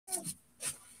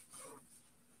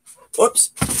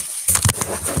Whoops.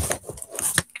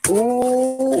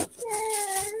 Ooh.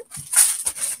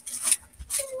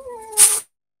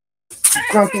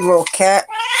 Grumpy little cat.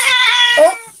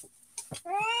 Oh.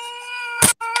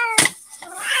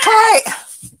 Hi.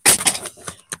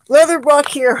 Leather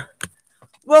here.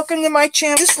 Welcome to my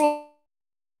channel. This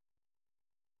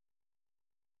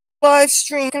live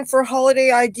stream for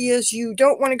holiday ideas. You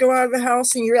don't want to go out of the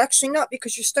house, and you're actually not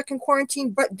because you're stuck in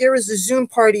quarantine, but there is a Zoom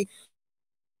party.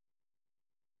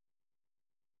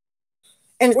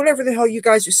 And whatever the hell you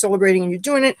guys are celebrating, and you're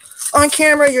doing it on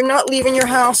camera, you're not leaving your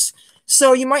house.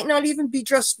 So you might not even be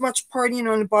dressed much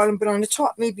partying on the bottom, but on the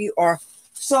top, maybe you are.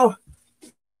 So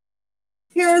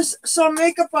here's some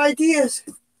makeup ideas.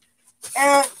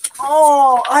 And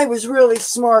oh, I was really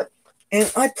smart.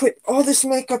 And I put all this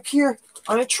makeup here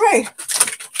on a tray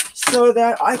so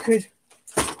that I could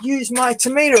use my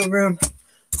tomato room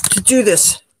to do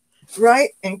this.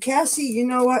 Right? And Cassie, you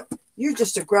know what? You're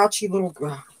just a grouchy little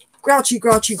girl. Grouchy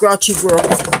girl.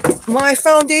 My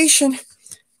foundation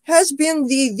has been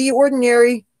the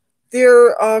Ordinary,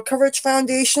 their coverage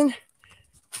foundation.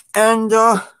 And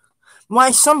my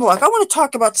sunblock. I want to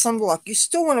talk about sunblock. You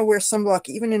still want to wear sunblock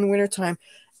even in the wintertime.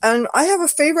 And I have a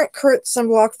favorite current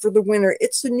sunblock for the winter.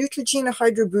 It's the Neutrogena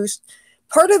Hydro Boost.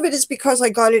 Part of it is because I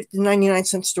got it at the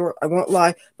 99-cent store. I won't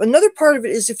lie. But another part of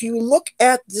it is if you look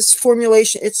at this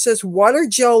formulation, it says water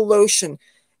gel lotion.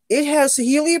 It has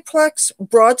Helioplex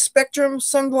broad spectrum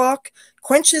sunblock,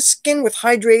 quenches skin with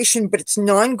hydration, but it's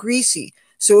non-greasy.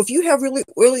 So if you have really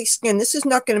oily skin, this is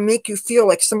not going to make you feel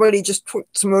like somebody just put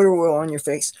some motor oil on your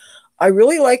face. I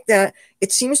really like that.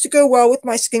 It seems to go well with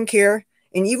my skincare.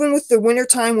 And even with the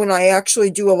wintertime when I actually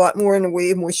do a lot more in the way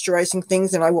of moisturizing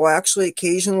things, and I will actually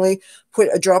occasionally put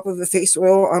a drop of the face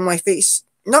oil on my face,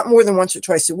 not more than once or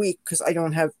twice a week because I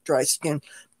don't have dry skin.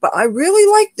 But I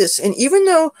really like this. And even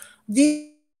though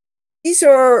these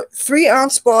are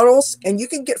 3-ounce bottles, and you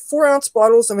can get 4-ounce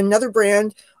bottles of another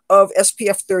brand of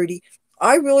SPF 30,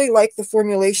 I really like the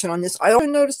formulation on this. I also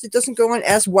noticed it doesn't go on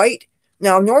as white.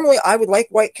 Now, normally I would like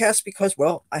white cast because,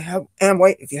 well, am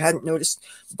white if you hadn't noticed.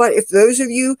 But if those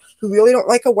of you who really don't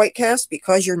like a white cast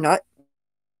because you're not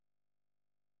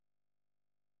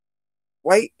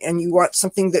white and you want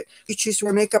something that you choose to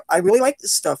wear makeup, I really like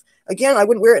this stuff. Again, I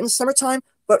wouldn't wear it in the summertime,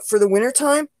 but for the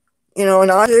wintertime, you know, and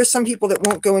there's some people that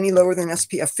won't go any lower than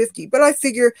SPF 50. But I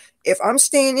figure if I'm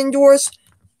staying indoors,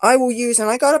 I will use, and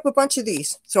I got up a bunch of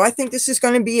these. So I think this is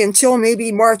going to be until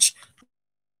maybe March.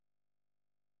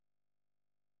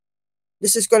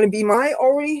 This is going to be my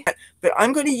already, but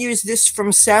I'm going to use this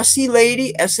from Sassy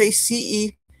Lady,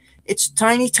 S-A-C-E. It's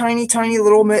tiny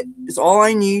little bit is all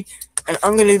I need. And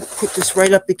I'm going to put this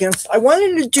right up against. I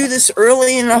wanted to do this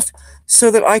early enough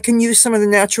so that I can use some of the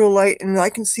natural light and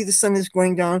I can see the sun is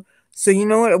going down. So you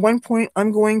know what? At one point,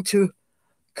 I'm going to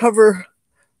cover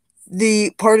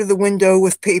the part of the window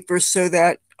with paper so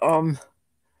that,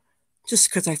 just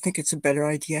because I think it's a better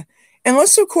idea.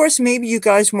 Unless, of course, maybe you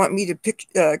guys want me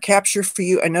to capture for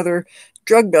you another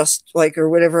drug bust, like, or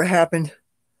whatever happened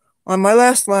on my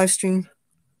last live stream.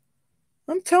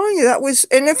 I'm telling you, that was,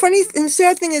 and the funny and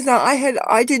sad thing is that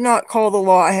I did not call the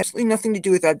law. I had absolutely nothing to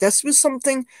do with that. This was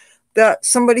something that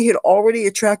somebody had already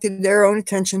attracted their own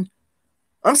attention.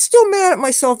 I'm still mad at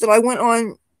myself that I went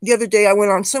on the other day. I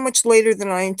went on so much later than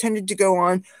I intended to go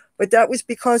on. But that was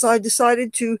because I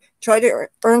decided to try to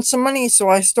earn some money. So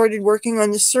I started working on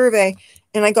this survey,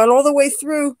 and I got all the way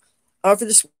through for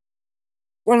this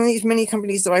one of these many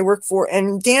companies that I work for.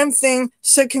 And damn thing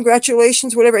said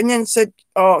congratulations, whatever, and then said,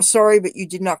 "Oh, sorry, but you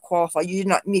did not qualify. You did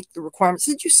not meet the requirements."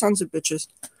 I said, "You sons of bitches!"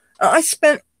 I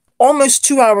spent almost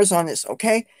 2 hours on this.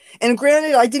 Okay, and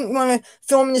granted, I didn't want to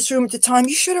film in this room at the time.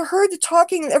 You should have heard the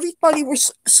talking, and everybody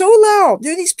was so loud.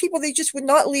 There are these people; they just would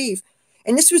not leave.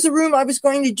 And this was the room I was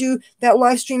going to do that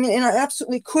live stream in, and I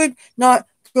absolutely could not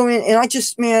go in. And I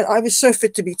just, man, I was so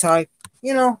fit to be tied.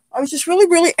 You know, I was just really,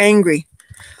 really angry.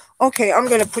 Okay, I'm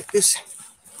going to put this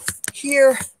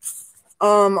here.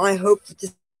 I hope that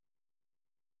this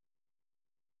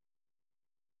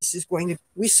is going to,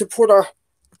 we support our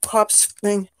cops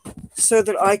thing so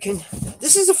that I can,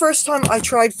 this is the first time I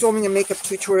tried filming a makeup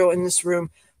tutorial in this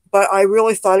room, but I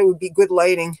really thought it would be good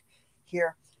lighting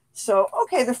here. So,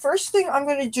 okay, the first thing I'm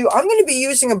going to do, I'm going to be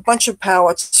using a bunch of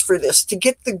palettes for this to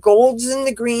get the golds and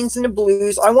the greens and the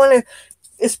blues. I want to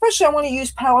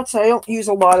use palettes I don't use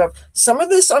a lot of. Some of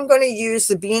this I'm going to use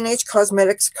the B&H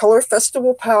Cosmetics Color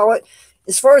Festival palette.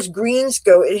 As far as greens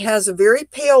go, it has a very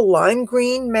pale lime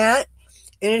green matte,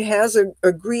 and it has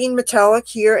a green metallic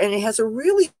here, and it has a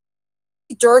really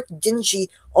dark, dingy,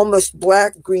 almost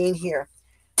black green here.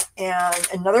 And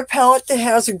another palette that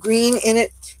has a green in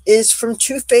it is from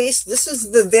Too Faced. This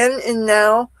is the Then and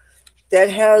Now that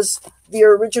has the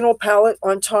original palette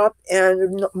on top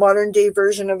and a modern day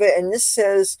version of it. And this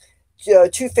says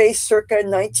Too Faced circa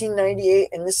 1998,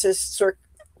 and this is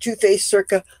Too Faced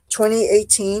circa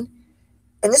 2018.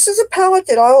 And this is a palette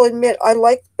that I'll admit I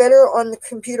like better on the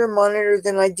computer monitor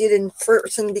than I did in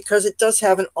person, because it does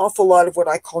have an awful lot of what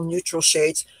I call neutral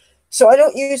shades. So I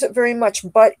don't use it very much,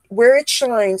 but where it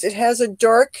shines, it has a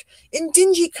dark and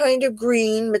dingy kind of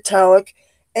green metallic,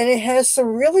 and it has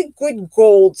some really good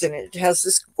golds in it. It has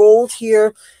this gold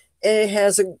here, and it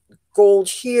has a gold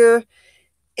here,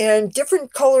 and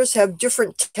different colors have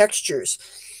different textures.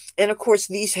 And of course,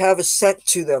 these have a scent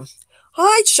to them.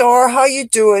 Hi, Char, how you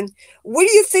doing? What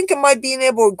do you think of my being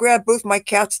able to grab both my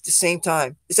cats at the same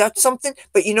time? Is that something?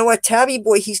 But you know what, Tabby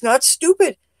boy, he's not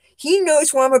stupid. He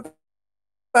knows what I'm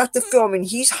about to film, and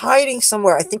he's hiding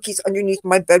somewhere. I think he's underneath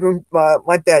my bedroom,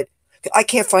 my bed. I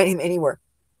can't find him anywhere.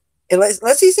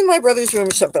 Unless he's in my brother's room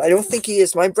or something, but I don't think he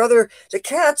is. My brother, the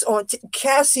cat's on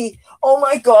Cassie. Oh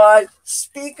my God!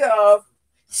 Speak of,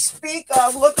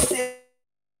 look at this.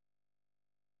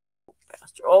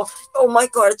 Oh my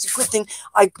God, it's a good thing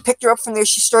I picked her up from there.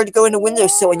 She started to go in the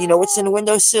windowsill, and you know what's in the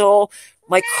windowsill?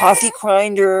 My coffee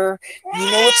grinder.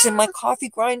 You know what's in my coffee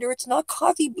grinder? It's not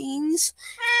coffee beans.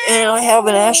 And I have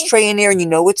an ashtray in there, and you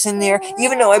know what's in there?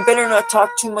 Even though I better not talk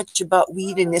too much about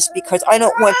weed in this, because I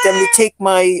don't want them to take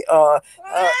my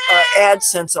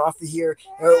AdSense off of here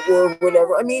or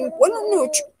whatever. I mean,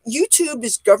 YouTube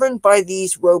is governed by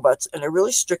these robots, and they're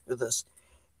really strict with this.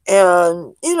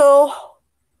 And, you know,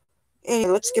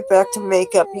 anyway, let's get back to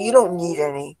makeup. You don't need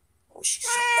any. Oh, she's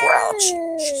so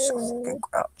grouchy. She's so fucking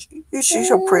grouchy. She's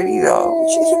so pretty, though.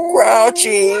 She's so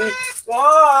grouchy.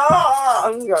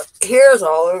 Ah, hairs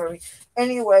all over me.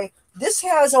 Anyway, this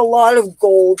has a lot of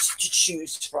golds to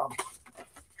choose from.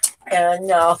 And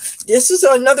this is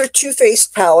another Too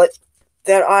Faced palette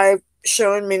that I've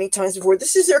shown many times before.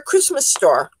 This is their Christmas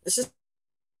star. This is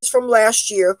from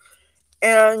last year.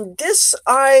 And this,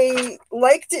 I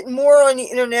liked it more on the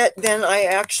internet than I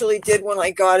actually did when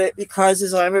I got it, because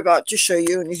as I'm about to show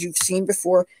you, and as you've seen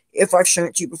before, if I've shown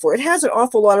it to you before, it has an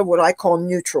awful lot of what I call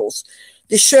neutrals.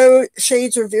 The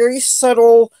shades are very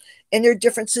subtle, and their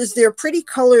differences. They're pretty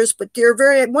colors, but they're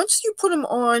very, once you put them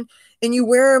on and you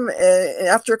wear them,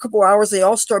 after a couple hours, they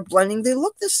all start blending. They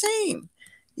look the same,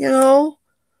 you know?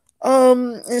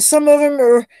 And some of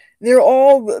them they're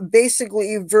all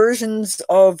basically versions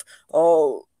of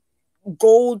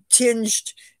gold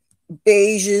tinged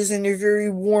beiges, and they're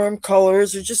very warm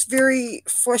colors. They're just very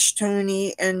flesh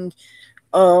tony, and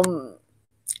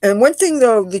one thing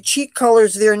though, the cheek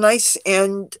colors, they're nice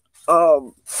and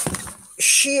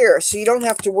sheer, so you don't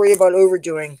have to worry about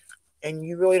overdoing, and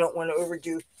you really don't want to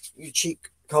overdo your cheek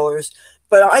colors.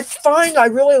 But I find I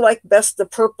really like best the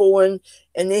purple one,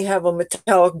 and they have a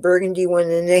metallic burgundy one,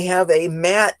 and they have a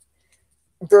matte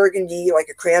burgundy, like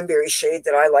a cranberry shade,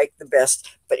 that I like the best.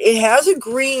 But it has a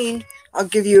green. I'll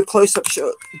give you a close-up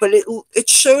show, but it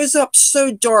shows up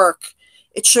so dark.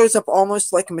 It shows up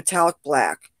almost like a metallic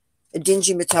black, a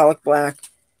dingy metallic black,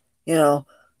 you know.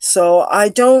 So I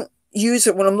don't use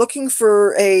it when I'm looking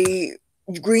for a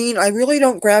green. I really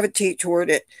don't gravitate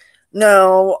toward it.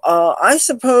 Now, I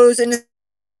suppose, and the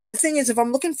thing is, if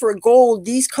I'm looking for a gold,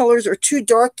 these colors are too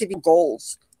dark to be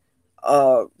golds.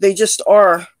 They just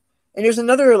are. And there's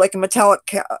another, like a metallic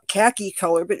khaki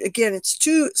color, but again, it's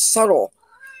too subtle.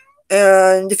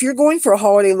 And if you're going for a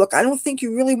holiday look, I don't think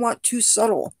you really want too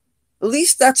subtle. At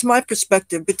least that's my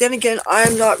perspective. But then again,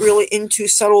 I'm not really into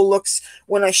subtle looks.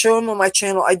 When I show them on my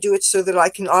channel, I do it so that I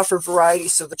can offer variety,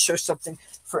 so that shows something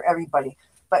for everybody.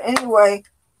 But anyway,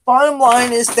 bottom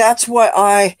line is that's what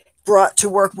I brought to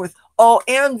work with. Oh,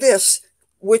 and this,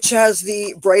 which has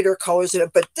the brighter colors in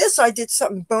it. But this, I did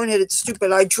something boneheaded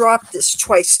stupid. I dropped this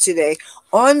twice today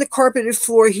on the carpeted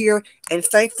floor here, and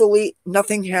thankfully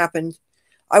nothing happened.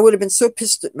 I would have been so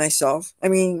pissed at myself. I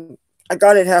mean, I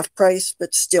got it half price,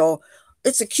 but still,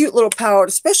 it's a cute little palette,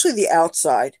 especially the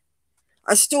outside.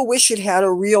 I still wish it had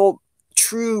a real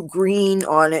true green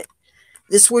on it.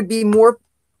 This would be more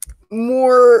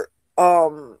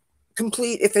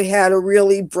complete if it had a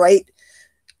really bright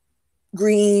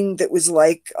green that was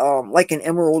like an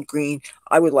emerald green.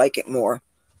 I would like it more.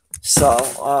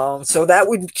 So so that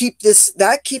would keeps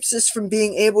this from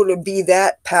being able to be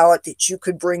that palette that you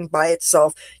could bring by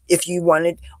itself if you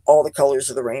wanted all the colors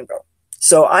of the rainbow.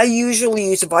 So I usually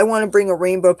use, if I want to bring a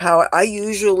rainbow palette, I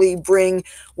usually bring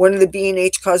one of the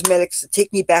B&H Cosmetics to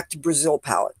take me back to Brazil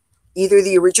palette. Either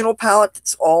the original palette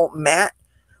that's all matte,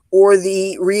 or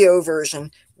the Rio version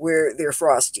where they're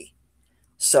frosty.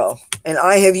 So, and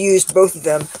I have used both of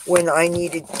them when I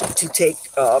needed to take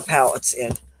palettes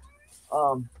in.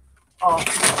 Oh,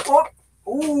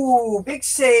 ooh, big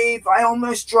save. I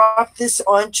almost dropped this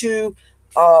onto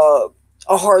a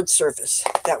hard surface.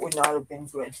 That would not have been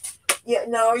good. Yeah,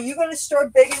 now are you going to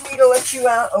start begging me to let you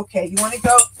out? Okay, you want to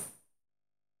go?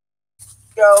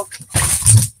 Go,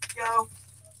 go,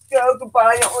 go,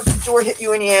 goodbye. Don't let the door hit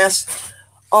you in the ass.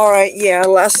 All right, yeah,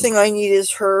 last thing I need is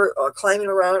her climbing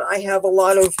around. I have a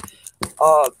lot of,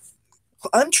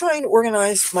 I'm trying to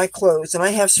organize my clothes, and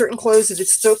I have certain clothes that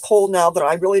it's so cold now that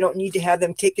I really don't need to have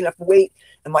them taking up weight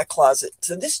in my closet.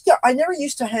 So this, I never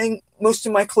used to hang most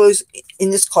of my clothes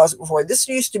in this closet before. This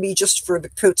used to be just for the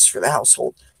coats for the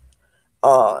household.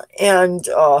 But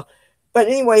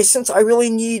anyway, since I really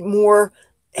need more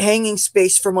hanging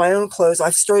space for my own clothes,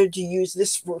 I've started to use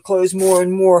this for clothes more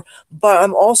and more. But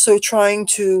I'm also trying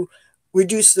to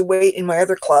reduce the weight in my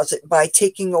other closet by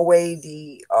taking away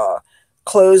the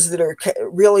clothes that are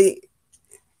really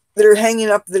that are hanging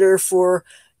up that are for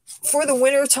the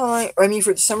winter time. I mean,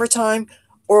 for the summertime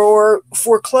or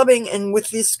for clubbing. And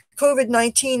with this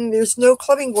COVID-19, there's no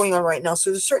clubbing going on right now. So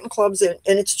there's certain clubs and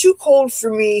it's too cold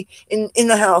for me in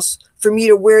the house for me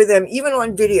to wear them, even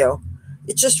on video.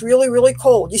 It's just really, really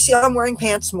cold. You see, I'm wearing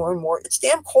pants more and more. It's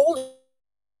damn cold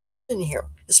in here,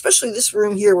 especially this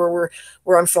room here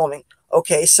where I'm filming.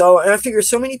 Okay, so, and I figure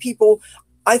so many people,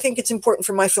 I think it's important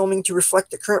for my filming to reflect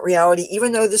the current reality,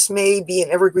 even though this may be an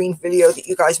evergreen video that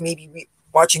you guys may be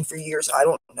watching for years. I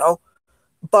don't know.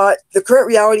 But the current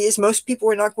reality is most people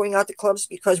are not going out to clubs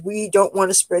because we don't want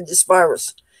to spread this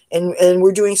virus. And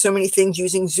we're doing so many things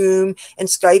using Zoom and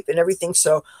Skype and everything.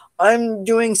 So I'm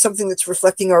doing something that's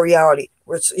reflecting our reality,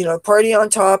 where it's, party on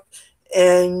top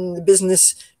and the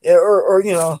business, or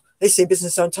they say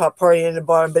business on top, party on the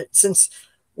bottom. But since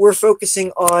we're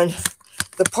focusing on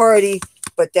the party,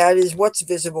 but that is what's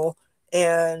visible,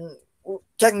 and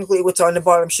technically what's on the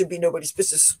bottom should be nobody's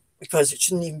business because it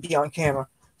shouldn't even be on camera.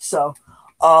 So,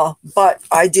 but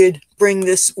I did bring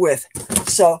this with.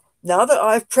 So now that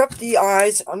I've prepped the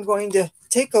eyes, I'm going to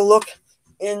take a look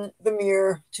in the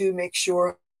mirror to make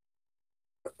sure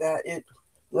that it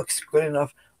looks good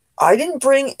enough. I didn't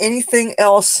bring anything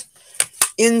else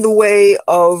in the way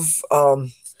of,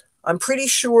 I'm pretty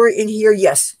sure in here,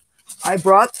 yes, I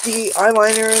brought the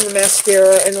eyeliner and the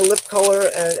mascara and the lip color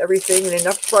and everything and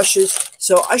enough brushes,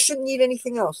 so I shouldn't need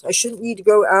anything else. I shouldn't need to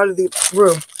go out of the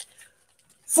room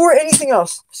for anything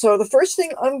else. So the first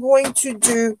thing I'm going to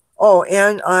do, oh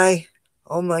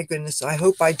my goodness, I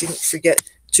hope I didn't forget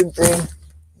to bring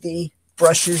the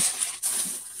brushes.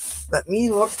 Let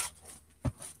me look.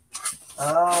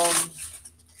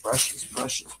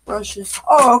 Brushes.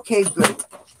 Oh, okay, good.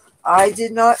 I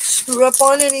did not screw up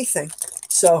on anything.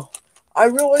 So I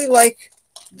really like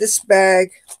this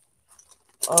bag.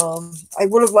 I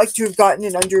would have liked to have gotten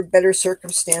it under better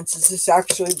circumstances. This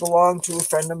actually belonged to a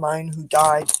friend of mine who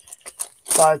died.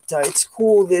 But it's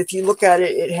cool that if you look at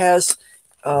it, it has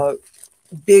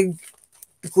big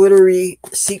glittery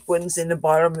sequins in the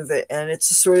bottom of it. And it's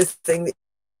the sort of thing that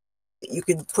you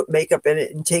can put makeup in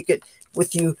it and take it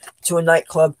with you to a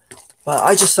nightclub. But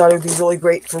I just thought it would be really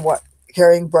great for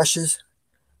carrying brushes.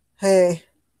 Hey.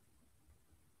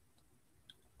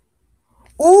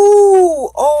 Ooh,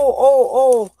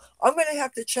 oh. I'm going to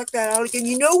have to check that out again.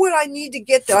 You know what I need to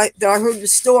get that I heard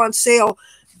was still on sale?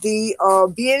 The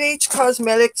B&H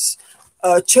Cosmetics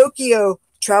Tokyo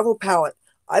Travel Palette.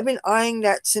 I've been eyeing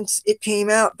that since it came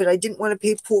out, but I didn't want to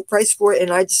pay full price for it,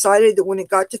 and I decided that when it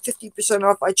got to 50%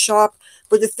 off, I'd shop.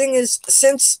 But the thing is,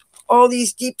 since all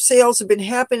these deep sales have been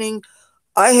happening,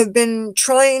 I have been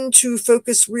trying to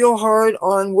focus real hard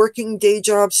on working day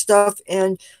job stuff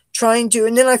and and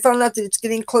then I found out that it's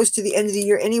getting close to the end of the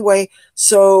year anyway.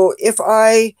 So if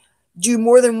I do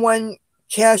more than one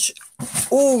cash,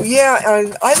 oh yeah,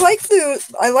 and I like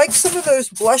some of those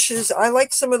blushes. I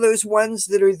like some of those ones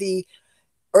that are they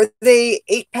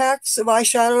 8-packs of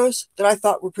eyeshadows that I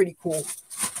thought were pretty cool.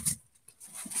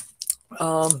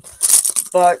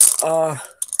 But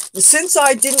since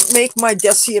I didn't make my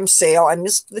Decium sale, I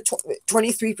missed the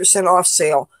 23% off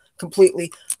sale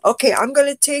completely. Okay, I'm going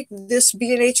to take this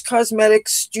B&H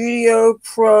Cosmetics Studio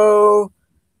Pro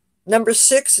number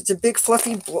 6. It's a big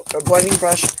fluffy blending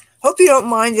brush. Hope you don't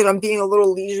mind that I'm being a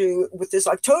little leisurely with this.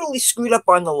 I've totally screwed up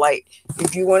on the light.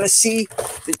 If you want to see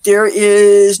that there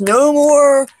is no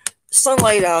more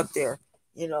sunlight out there,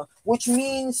 which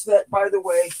means that, by the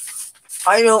way,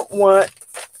 I don't want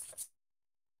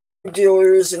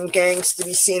dealers and gangs to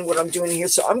be seeing what I'm doing here.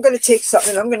 So I'm going to take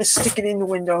something, I'm going to stick it in the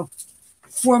window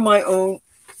for my own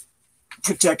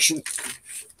protection,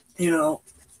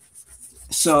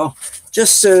 So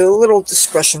just a little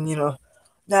discretion, you know.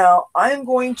 Now I'm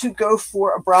going to go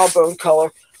for a brow bone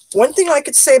color. One thing I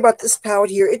could say about this palette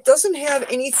here, it doesn't have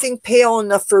anything pale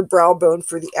enough for brow bone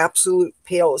for the absolute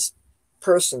palest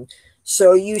person.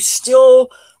 So you still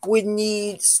would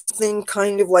need something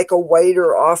kind of like a white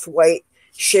or off-white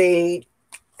shade,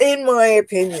 in my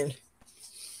opinion.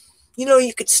 You know,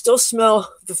 you could still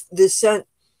smell the scent.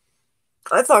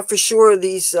 I thought for sure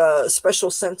these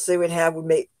special scents they would have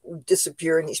would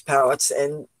disappear in these palettes,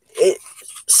 and it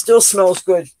still smells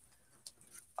good.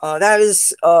 That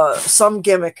is some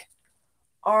gimmick.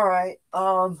 All right.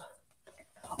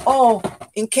 Oh,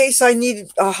 in case I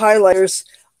needed highlighters,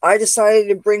 I decided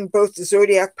to bring both the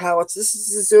Zodiac palettes. This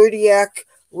is the Zodiac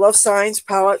Love Signs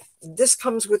palette. This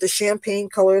comes with a champagne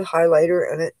colored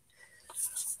highlighter in it.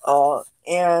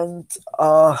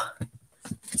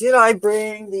 Did I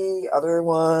bring the other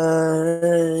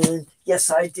one? Yes,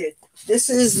 I did. This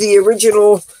is the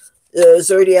original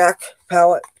Zodiac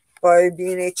palette by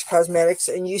B&H Cosmetics,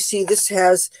 and you see this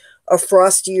has a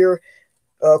frostier,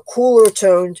 cooler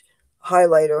toned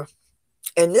highlighter.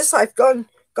 And this I've gotten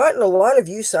a lot of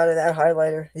use out of that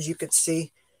highlighter, as you can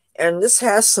see. And this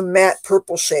has some matte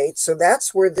purple shades, so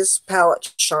that's where this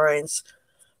palette shines.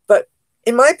 But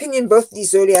in my opinion, both of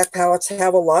these Zodiac palettes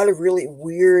have a lot of really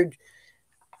weird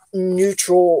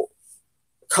neutral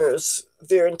colors.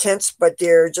 They're intense, but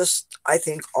they're just, I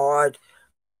think, odd.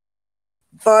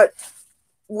 But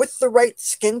with the right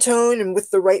skin tone and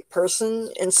with the right person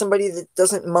and somebody that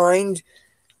doesn't mind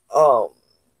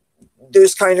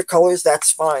those kind of colors,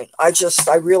 that's fine. I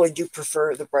really do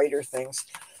prefer the brighter things.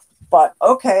 But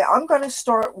okay, I'm going to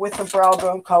start with a brow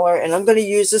bone color, and I'm going to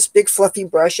use this big fluffy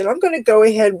brush, and I'm going to go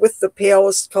ahead with the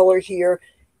palest color here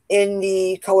in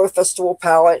the Color Festival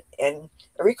palette. And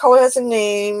every color has a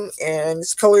name, and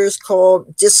this color is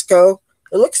called Disco.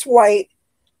 It looks white.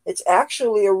 It's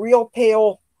actually a real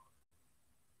pale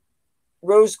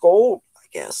rose gold, I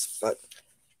guess. But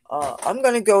I'm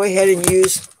going to go ahead and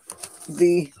use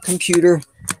the computer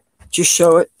to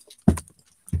show it.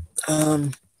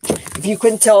 If you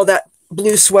couldn't tell, that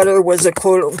blue sweater was a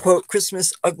quote-unquote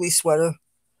Christmas ugly sweater.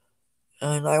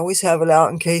 And I always have it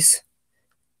out in case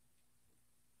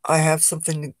I have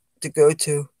something to go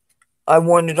to. I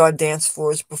worn it on dance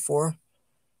floors before.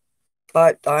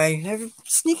 But I have a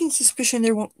sneaking suspicion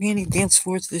there won't be any dance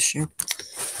floors this year.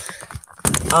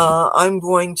 I'm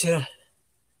going to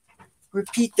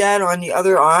repeat that on the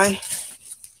other eye.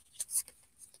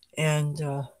 And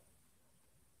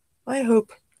I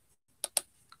hope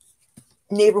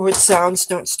neighborhood sounds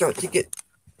don't start to get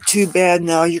too bad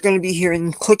now. You're going to be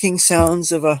hearing clicking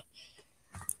sounds of a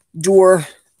door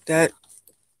that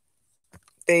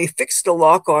they fixed the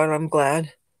lock on, I'm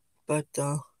glad. But,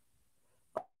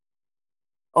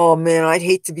 oh man, I'd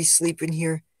hate to be sleeping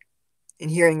here and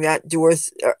hearing that door.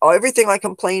 Everything I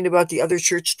complained about the other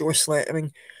church door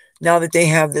slamming, now that they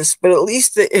have this. But at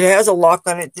least it has a lock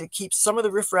on it that keeps some of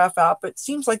the riffraff out. But it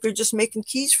seems like they're just making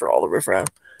keys for all the riffraff.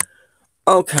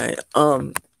 Okay,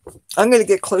 I'm going to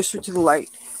get closer to the light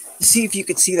to see if you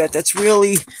can see that. That's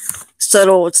really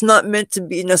subtle. It's not meant to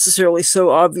be necessarily so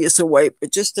obvious a white,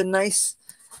 but just a nice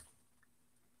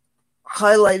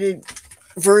highlighted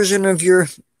version of your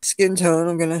skin tone.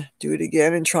 I'm going to do it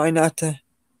again and try not to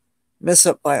mess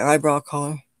up my eyebrow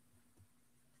color.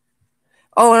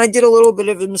 Oh, and I did a little bit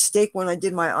of a mistake when I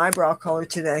did my eyebrow color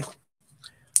today.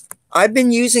 I've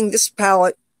been using this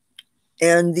palette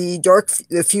and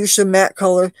the fuchsia matte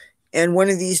color and one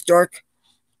of these dark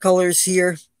colors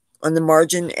here on the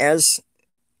margin as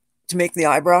to make the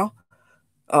eyebrow.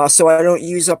 So I don't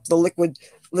use up the liquid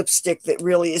lipstick that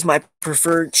really is my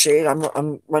preferred shade.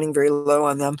 I'm running very low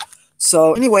on them.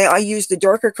 So anyway, I use the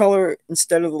darker color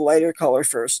instead of the lighter color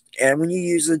first. And when you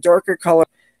use the darker color,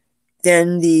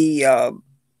 then the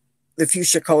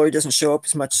fuchsia color doesn't show up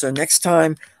as much. So next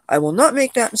time, I will not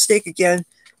make that mistake again.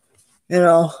 You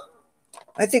know,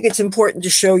 I think it's important to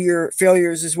show your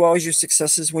failures as well as your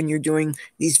successes when you're doing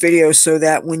these videos, so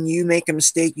that when you make a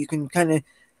mistake, you can kind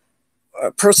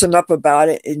of person up about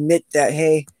it, admit that,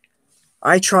 hey,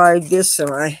 I tried this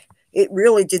and it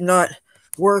really did not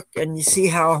work, and you see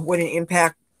what an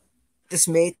impact this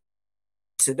made.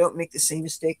 So don't make the same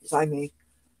mistake as I made.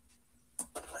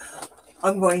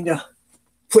 I'm going to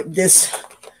put this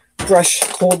brush,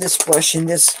 hold this brush in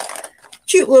this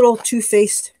cute little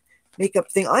Too-Faced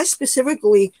makeup thing. I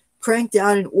specifically cranked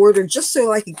out an order just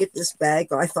so I could get this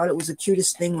bag. I thought it was the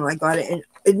cutest thing when I got it. And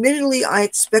admittedly, I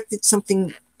expected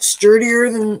something sturdier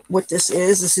than what this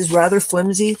is. This is rather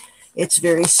flimsy. It's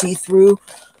very see-through.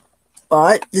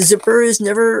 But the zipper is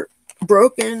never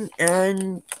broken,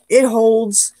 and it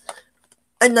holds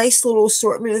a nice little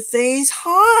assortment of things.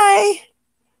 Hi.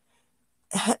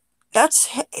 That's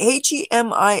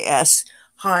Hemis.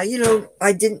 Hi. You know,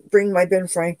 I didn't bring my Ben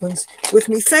Franklin's with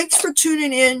me. Thanks for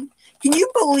tuning in. Can you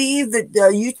believe that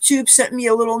YouTube sent me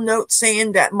a little note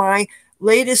saying that my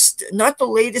latest, not the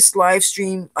latest live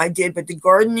stream I did, but the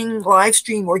gardening live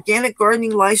stream, organic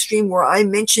gardening live stream where I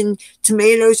mentioned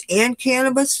tomatoes and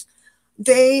cannabis,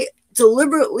 they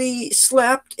deliberately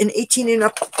slapped an 18 and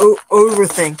up over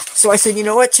thing. So I said, you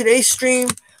know what, today's stream,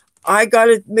 I got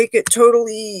to make it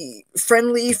totally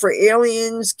friendly for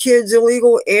aliens, kids,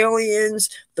 illegal aliens,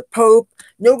 the Pope.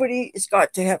 Nobody has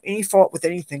got to have any fault with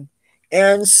anything.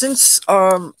 And since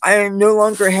I no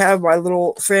longer have my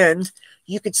little friend,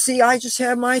 you could see I just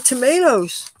have my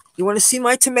tomatoes. You want to see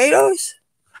my tomatoes?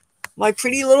 My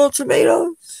pretty little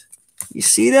tomatoes? You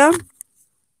see them?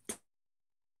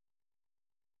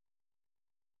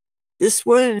 This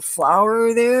one,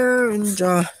 flower there, and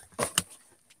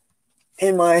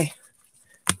my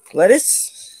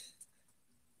lettuce.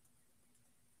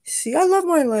 See, I love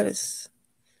my lettuce.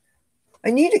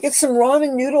 I need to get some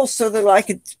ramen noodles so that I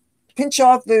could pinch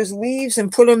off those leaves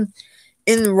and put them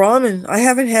in ramen. I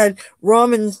haven't had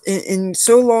ramen in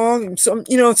so long. And some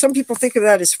people think of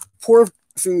that as poor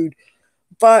food,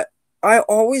 but I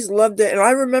always loved it. And I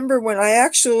remember when I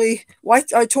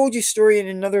told you a story in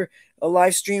another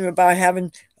live stream about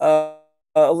having a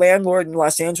landlord in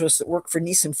Los Angeles that worked for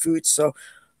Nissan Foods. So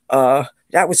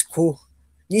that was cool.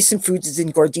 Nissan Foods is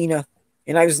in Gardena,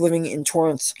 and I was living in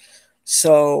Torrance.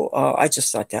 So I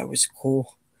just thought that was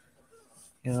cool,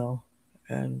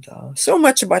 and so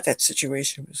much about that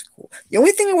situation was cool. The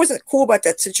only thing that wasn't cool about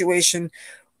that situation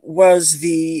was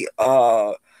the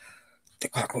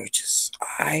cockroaches.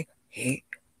 I hate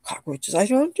cockroaches. I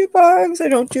don't do bugs. No, I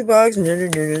don't do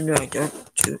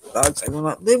bugs. I will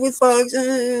not live with bugs.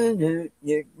 No,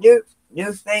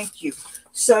 thank you.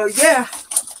 So, yeah.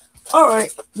 All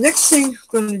right. Next thing I'm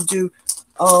going to do.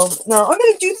 Now, I'm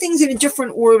going to do things in a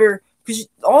different order because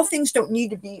all things don't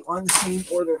need to be on the same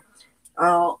order.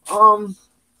 One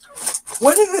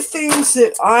of the things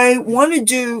that I want to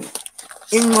do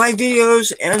in my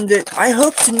videos, and that I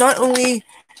hope to not only,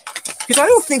 because I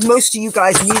don't think most of you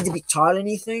guys need to be taught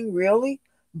anything, really,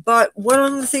 but one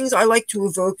of the things I like to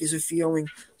evoke is a feeling.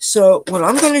 So what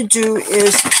I'm going to do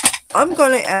is I'm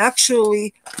going to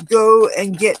actually go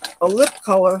and get a lip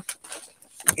color,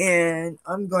 and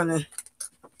I'm going to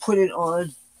put it on.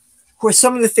 Of course,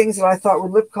 some of the things that I thought were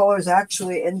lip colors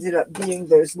actually ended up being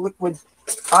those liquid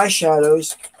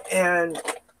eyeshadows, and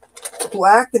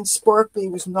black and sparkly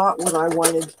was not what I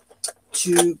wanted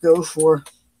to go for.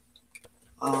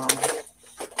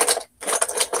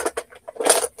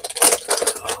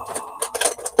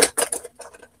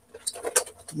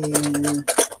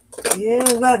 Yeah,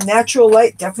 that natural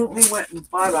light definitely went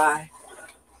bye-bye.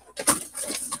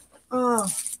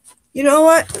 You know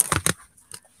what?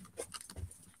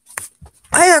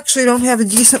 I actually don't have a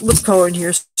decent lip color in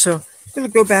here, so I'm going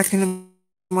to go back into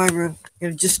my room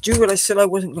and just do what I said I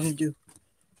wasn't going to do.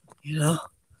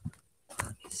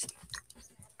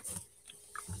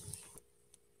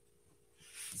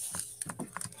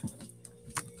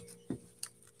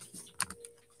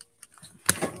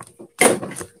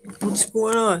 What's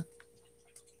going on?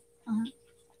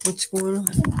 What's going on?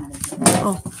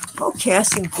 Oh,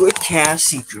 Cassie, good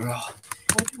Cassie, girl.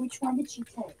 Which one did she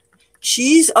take?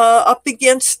 She's up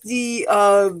against the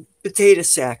potato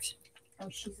sack. Oh,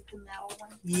 she's at the metal one?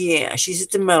 Yeah, she's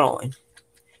at the metal one.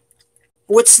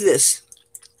 What's this?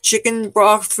 Chicken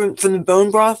broth from the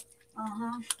bone broth?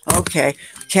 Uh-huh. Okay.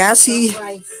 Cassie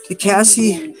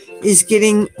is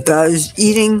getting is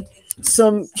eating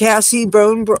some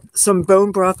bone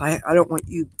broth. I don't want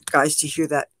you guys to hear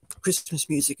that Christmas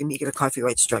music and me get a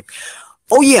copyright strike.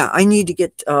 Oh yeah, I need to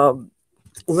get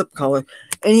lip color.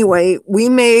 Anyway,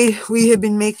 we have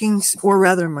been making, or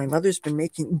rather my mother's been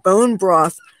making bone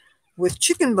broth with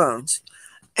chicken bones.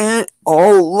 And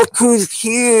oh, look who's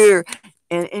here.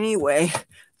 And anyway,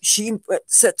 she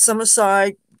set some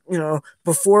aside,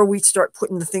 before we start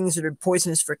putting the things that are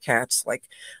poisonous for cats, like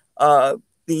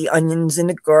the onions and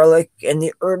the garlic and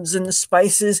the herbs and the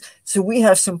spices. So we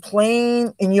have some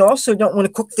plain, and you also don't want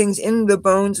to cook things in the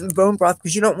bone broth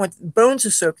because you don't want the bones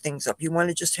to soak things up. You want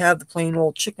to just have the plain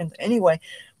old chicken. Anyway,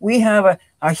 we have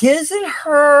a his and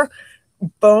her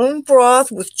bone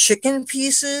broth with chicken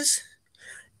pieces.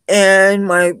 And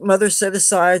my mother set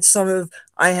aside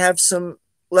I have some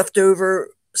leftover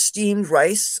steamed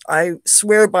rice. I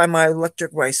swear by my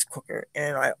electric rice cooker,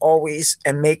 and I always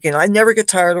am making, I never get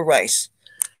tired of rice.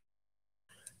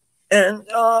 And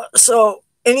so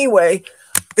anyway,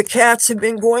 the cats have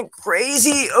been going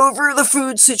crazy over the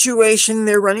food situation.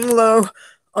 They're running low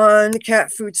on the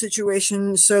cat food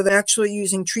situation, so they're actually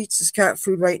using treats as cat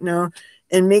food right now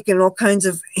and making all kinds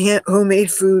of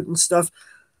homemade food and stuff.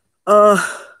 Uh,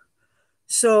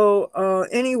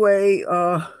 anyway,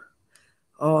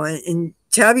 and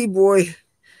Tabby Boy,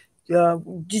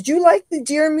 did you like the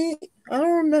deer meat? I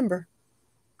don't remember.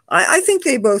 I think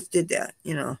they both did that,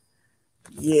 you know.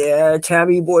 Yeah,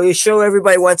 Tabby Boy, show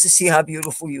everybody wants to see how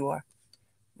beautiful you are.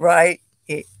 Right?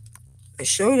 Hey,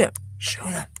 show them. Show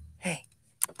them. Hey,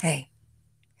 hey,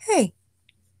 hey.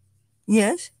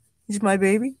 Yes, he's my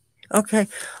baby. Okay.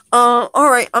 All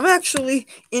right. I'm actually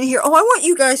in here. Oh, I want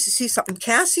you guys to see something.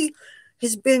 Cassie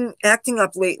has been acting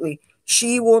up lately.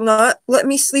 She will not let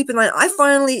me sleep at night.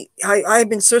 I've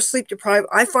been so sleep deprived.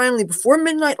 Before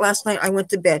midnight last night, I went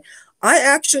to bed. I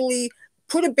actually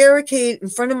put a barricade in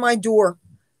front of my door.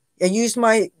 I used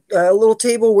my little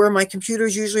table where my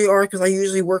computers usually are because I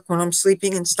usually work when I'm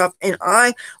sleeping and stuff. And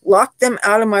I locked them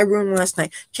out of my room last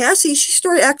night. Cassie, she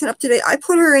started acting up today. I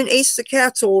put her in Ace the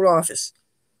Cat's old office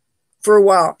for a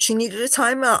while. She needed a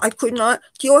timeout. I could not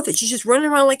deal with it. She's just running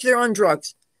around like they're on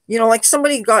drugs. You know, like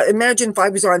imagine if I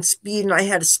was on speed and I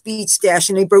had a speed stash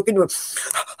and they broke into it.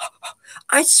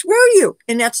 I swear you.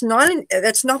 And that's not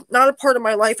a part of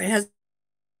my life. It hasn't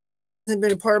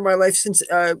been a part of my life since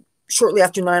shortly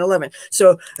after 9/11.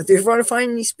 So if they're going to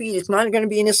find any speed, it's not going to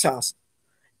be in this house.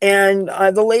 And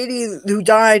the lady who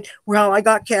died, well, I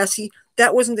got Cassie.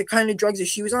 That wasn't the kind of drugs that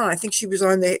she was on. I think she was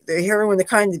on the heroin, the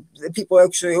kind that people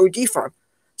actually OD from.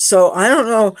 So I don't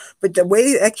know, but the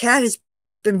way that cat has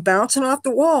been bouncing off the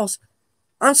walls,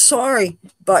 I'm sorry,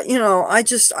 but you know, I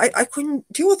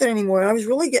couldn't deal with it anymore. I was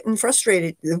really getting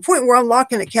frustrated to the point where I'm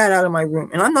locking the cat out of my room.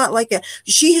 And I'm not like that.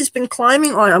 She has been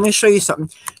climbing on. I'm going to show you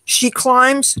something. She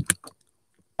climbs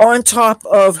on top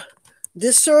of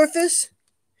this surface.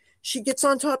 She gets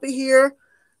on top of here,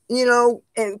 you know,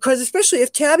 and because especially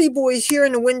if Tabby Boy is here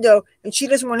in the window and she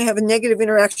doesn't want to have a negative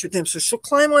interaction with him, so she'll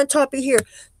climb on top of here.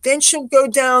 Then she'll go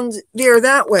down there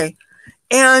that way.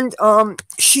 And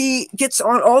she gets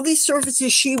on all these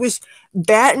surfaces. She was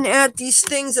batting at these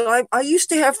things. And I used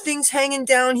to have things hanging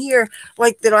down here,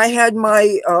 like that I had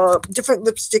my different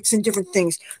lipsticks and different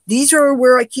things. These are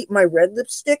where I keep my red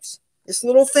lipsticks. This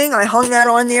little thing, I hung that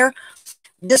on there.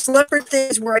 This leopard thing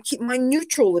is where I keep my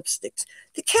neutral lipsticks.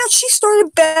 The cat, she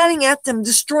started batting at them,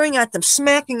 destroying at them,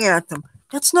 smacking at them.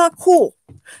 That's not cool.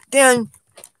 Then,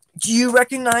 do you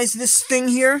recognize this thing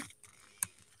here?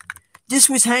 This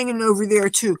was hanging over there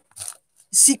too.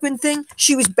 The sequin thing,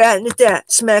 she was batting at that,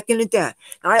 smacking at that.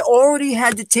 And I already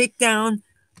had to take down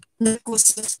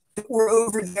necklaces that were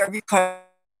over there because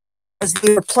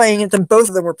they were playing at them. Both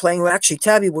of them were playing. Well, actually,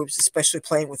 Tabby was especially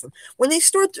playing with them. When they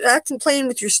start playing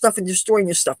with your stuff and destroying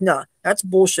your stuff, nah, that's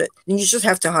bullshit. And you just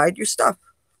have to hide your stuff.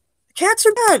 Cats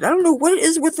are bad. I don't know what it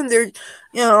is with them. They're, you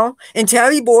know, and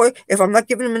Tabby Boy, if I'm not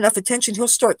giving him enough attention, he'll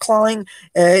start clawing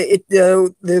at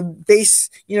the base,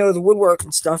 you know, the woodwork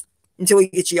and stuff until he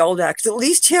gets yelled at. Because at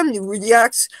least him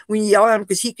reacts when you yell at him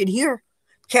because he can hear.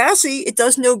 Cassie, it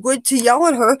does no good to yell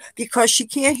at her because she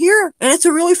can't hear. And it's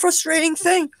a really frustrating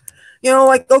thing. You know,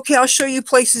 like, okay, I'll show you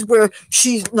places where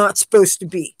she's not supposed to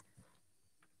be.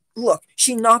 Look,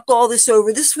 she knocked all this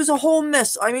over. This was a whole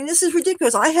mess. I mean, this is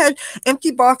ridiculous. I had empty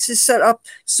boxes set up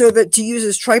so that to use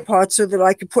as tripods so that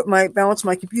I could balance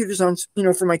my computers on, you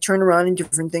know, for my turnaround and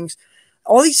different things.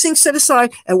 All these things set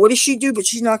aside, and what does she do? But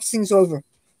she knocks things over.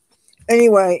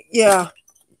 Anyway, yeah,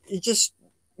 it's just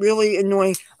really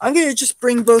annoying. I'm going to just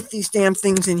bring both these damn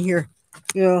things in here.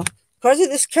 You know, because of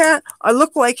this cat, I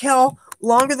look like hell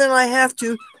longer than I have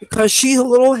to because she's a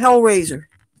little hell raiser.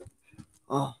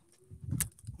 Oh.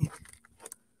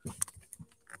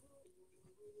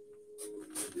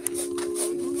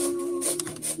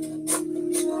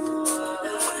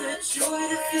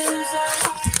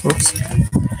 Oops.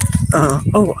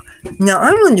 Now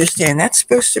I don't understand. That's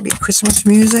supposed to be Christmas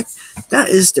music. That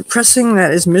is depressing.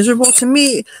 That is miserable to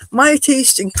me. My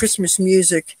taste in Christmas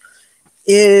music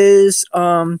is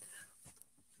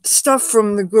stuff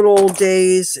from the good old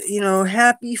days. You know,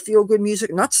 happy, feel-good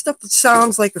music, not stuff that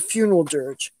sounds like a funeral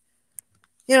dirge.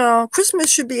 You know,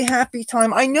 Christmas should be a happy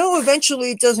time. I know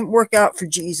eventually it doesn't work out for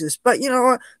Jesus, but you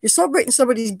know, you're celebrating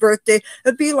somebody's birthday.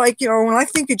 It'd be like, you know, when I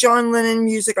think of John Lennon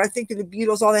music, I think of the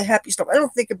Beatles, all that happy stuff. I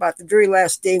don't think about the very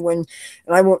last day when,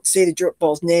 and I won't say the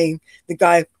dirtball's name, the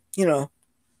guy, you know.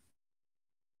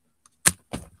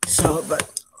 So,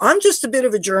 but I'm just a bit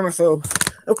of a germaphobe.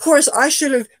 Of course, I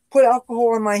should have put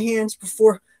alcohol on my hands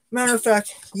before. Matter of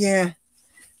fact, yeah,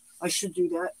 I should do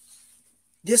that.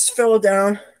 This fell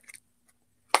down.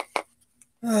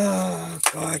 Oh,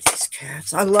 God, these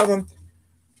cats. I love them.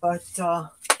 But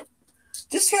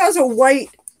this has a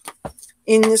white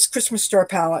in this Christmas Star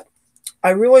palette. I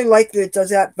really like that it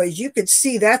does that, but as you can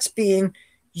see, that's being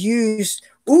used.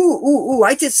 Ooh,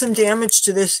 I did some damage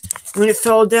to this. When it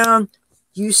fell down,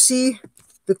 you see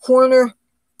the corner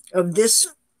of this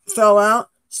fell out.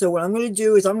 So what I'm going to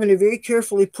do is I'm going to very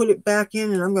carefully put it back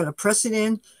in, and I'm going to press it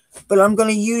in, but I'm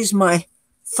going to use my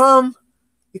thumb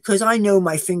because I know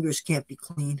my fingers can't be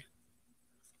clean.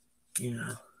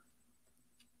 You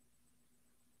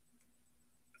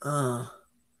know.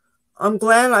 I'm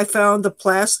glad I found the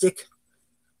plastic.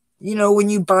 You know, when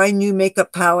you buy new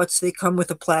makeup palettes, they come with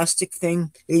a plastic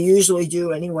thing. They usually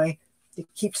do anyway. It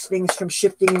keeps things from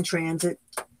shipping in transit.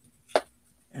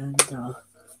 And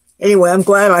anyway, I'm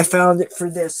glad I found it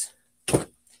for this.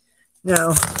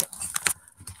 Now,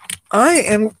 I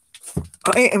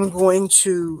am going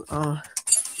to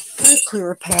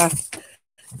clear a path.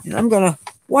 And I'm going to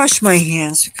wash my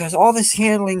hands because all this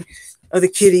handling of the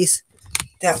kitties,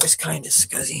 that was kind of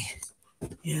scuzzy.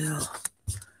 You know.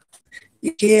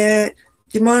 You can't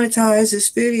demonetize this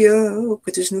video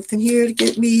because there's nothing here to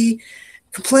get me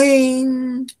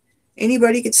complain.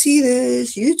 Anybody can see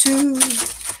this. YouTube.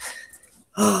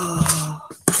 Oh,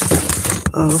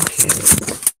 okay.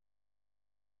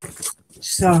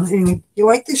 So, anyway, you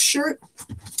like this shirt?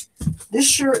 This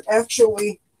shirt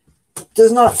actually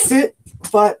does not fit,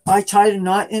 but I tied a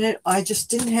knot in it. I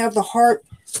just didn't have the heart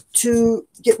to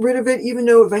get rid of it, even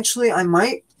though eventually I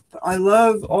might. I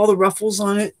love all the ruffles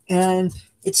on it, and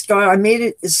I made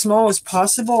it as small as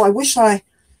possible. I wish I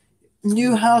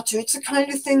knew how to. It's the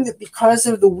kind of thing that because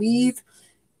of the weave,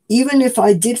 even if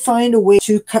I did find a way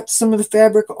to cut some of the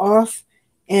fabric off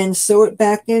and sew it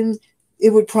back in, it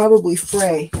would probably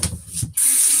fray.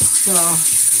 So,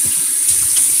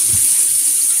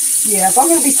 yeah, if I'm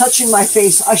going to be touching my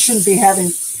face, I shouldn't be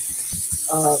having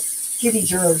kitty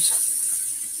germs.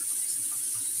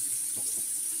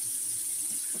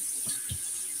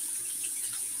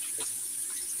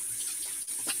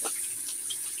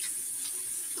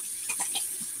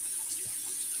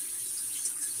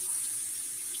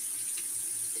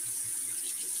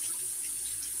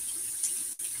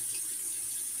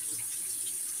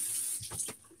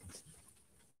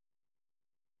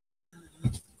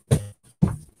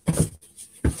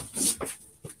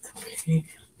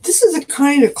 This is a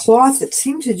kind of cloth that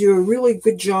seems to do a really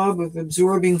good job of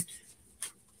absorbing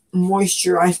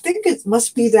moisture. I think it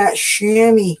must be that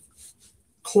chamois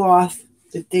cloth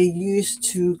that they use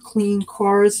to clean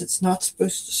cars. It's not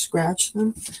supposed to scratch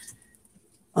them.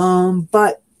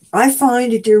 But I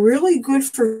find that they're really good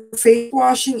for face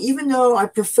washing, even though I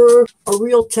prefer a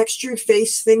real textured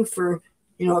face thing for,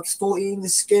 exfoliating the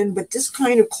skin. But this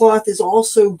kind of cloth is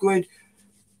also good.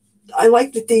 I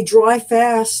like that they dry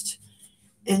fast,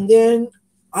 and then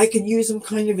I could use them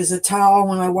kind of as a towel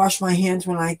when I wash my hands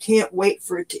when I can't wait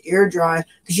for it to air dry.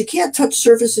 Because you can't touch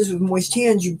surfaces with moist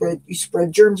hands. You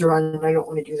spread germs around, and I don't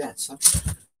want to do that. So,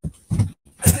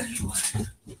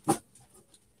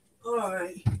 all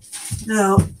right.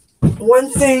 Now,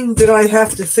 one thing that I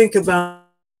have to think about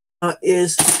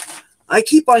is I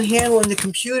keep on handling the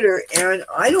computer, and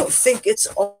I don't think it's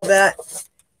all that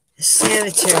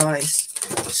sanitized.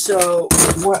 So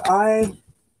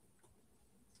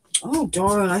oh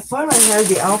darn, I thought I had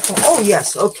the alcohol. Oh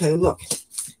yes, okay, look.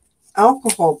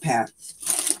 Alcohol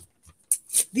pads.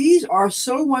 These are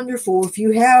so wonderful if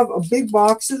you have a big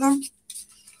box of them.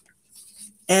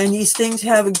 And these things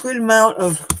have a good amount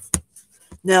of...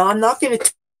 Now, I'm not going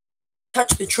to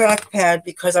touch the trackpad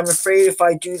because I'm afraid if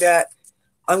I do that,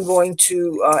 I'm going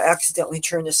to accidentally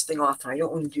turn this thing off. And I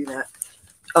don't want to do that.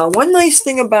 One nice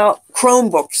thing about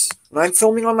Chromebooks, and I'm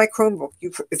filming on my Chromebook.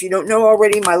 If you don't know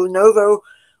already, my Lenovo,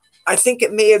 I think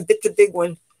it may have bit the big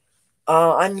one.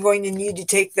 I'm going to need to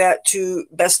take that to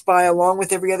Best Buy along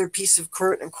with every other piece of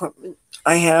current equipment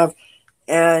I have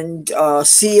and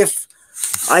see if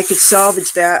I could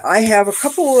salvage that. I have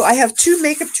 2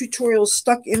 makeup tutorials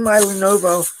stuck in my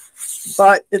Lenovo,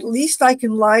 but at least I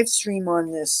can live stream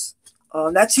on this.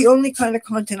 That's the only kind of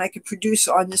content I could produce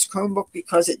on this Chromebook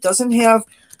because it doesn't have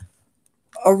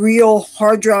a real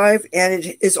hard drive, and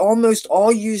it is almost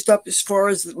all used up as far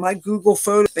as my Google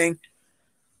photo thing.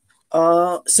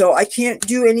 So I can't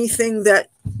do anything that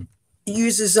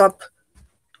uses up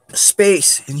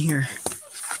space in here.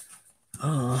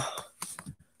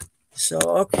 So,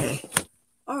 okay.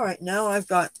 All right, now I've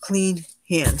got clean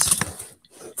hands,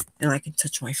 and I can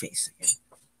touch my face again.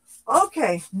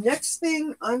 Okay, next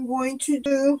thing I'm going to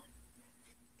do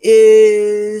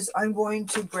is I'm going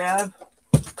to grab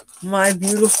my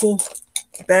beautiful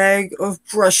bag of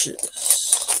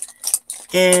brushes,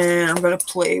 and I'm going to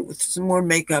play with some more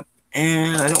makeup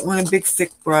And I don't want a big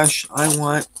thick brush. I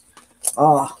want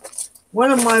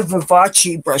one of my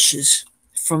Vivace brushes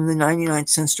from the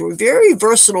 99-cent store. Very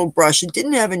versatile brush. It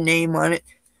didn't have a name on it.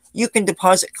 You can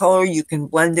deposit color. You can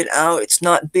blend it out. It's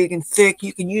not big and thick.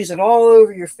 You can use it all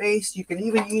over your face. You can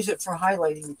even use it for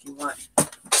highlighting if you want.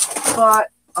 But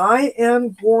I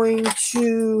am going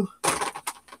to,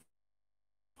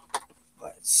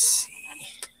 let's see.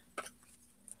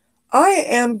 I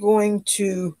am going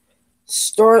to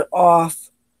start off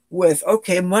with,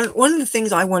 okay, one of the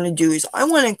things I want to do is I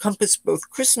want to encompass both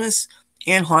Christmas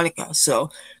and Hanukkah.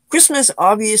 So Christmas,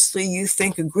 obviously, you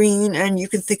think of green and you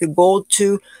can think of gold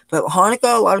too, but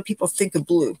Hanukkah, a lot of people think of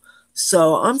blue.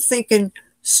 So I'm thinking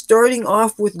starting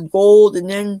off with gold and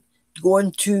then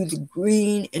going to the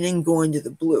green and then going to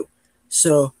the blue.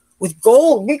 So with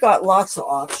gold, we got lots of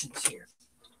options here.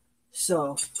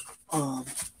 So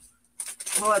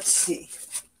let's see.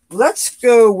 Let's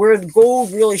go where the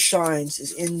gold really shines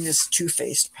is in this Too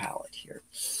Faced palette here.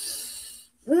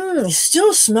 It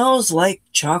still smells like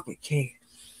chocolate cake.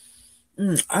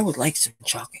 I would like some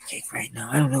chocolate cake right now.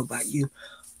 I don't know about you.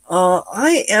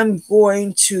 I am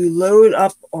going to load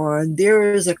up on,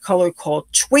 there is a color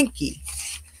called Twinkie.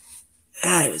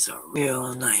 That is a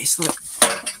real nice look.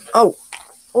 Oh,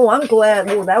 I'm glad.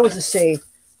 Oh, that was a save.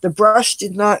 The brush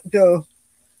did not go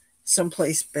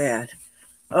someplace bad.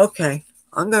 Okay,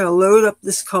 I'm going to load up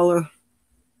this color.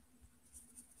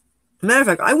 Matter of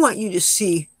fact, I want you to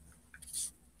see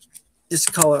this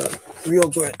color real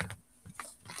good.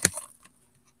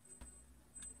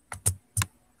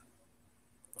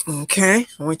 Okay,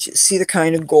 I want you to see the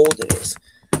kind of gold it is.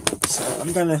 So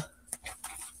I'm going to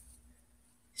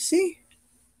see.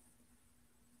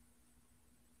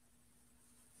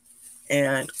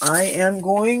 And I am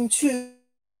going to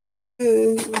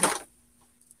grab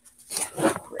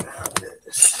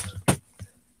this.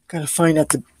 Gotta find out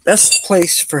the best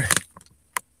place for.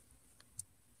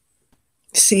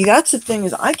 See, that's the thing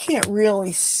is I can't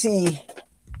really see.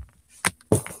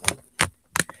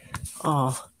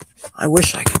 Oh, I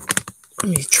wish I could. Let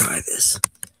me try this.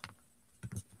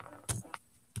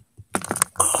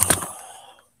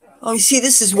 Oh, you see,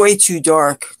 this is way too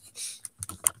dark.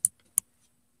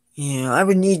 Yeah, I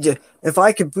would need to, if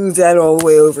I could move that all the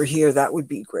way over here, that would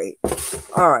be great.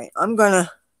 All right, I'm going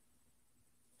to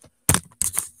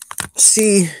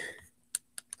see.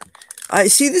 I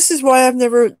see, this is why I've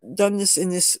never done this in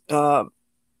this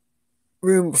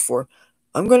room before.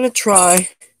 I'm going to try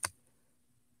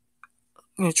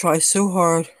so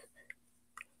hard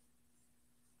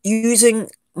using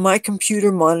my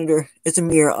computer monitor as a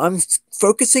mirror. I'm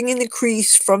focusing in the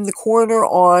crease from the corner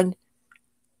on.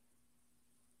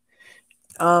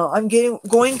 I'm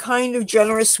going kind of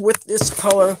generous with this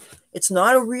color. It's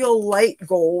not a real light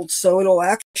gold, so it'll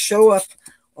actually show up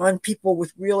on people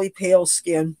with really pale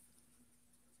skin.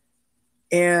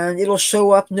 And it'll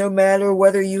show up no matter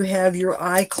whether you have your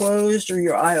eye closed or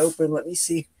your eye open. Let me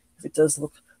see if it does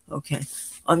look okay.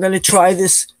 I'm going to try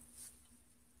this.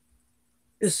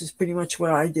 This is pretty much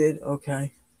what I did.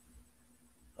 Okay.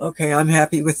 Okay, I'm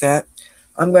happy with that.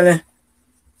 I'm going to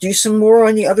do some more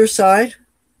on the other side.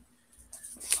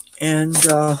 And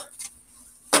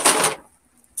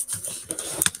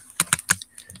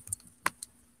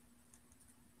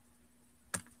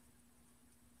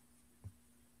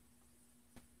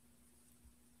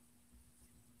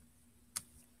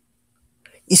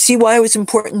you see why it was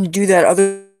important to do that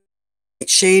other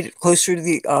shade closer to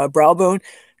the brow bone?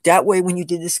 That way, when you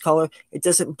did this color, it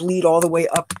doesn't bleed all the way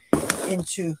up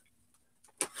into.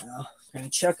 I'm going to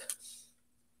check.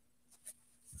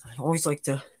 I always like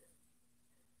to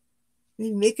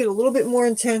make it a little bit more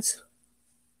intense.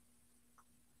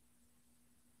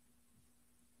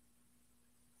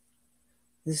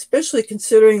 Especially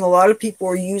considering a lot of people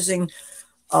are using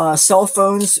cell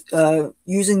phones,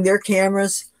 using their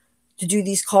cameras to do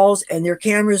these calls, and their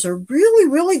cameras are really,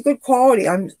 really good quality.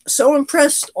 I'm so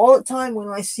impressed all the time when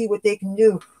I see what they can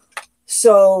do.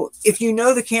 So if you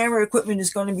know the camera equipment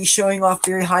is going to be showing off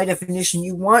very high definition,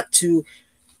 you want to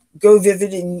go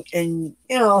vivid and you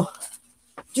know,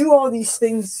 do all these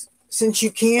things since you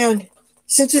can.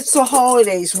 Since it's the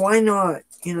holidays, why not?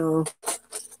 You know,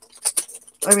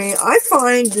 I mean, I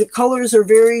find the colors are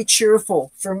very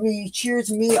cheerful. For me,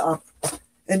 cheers me up.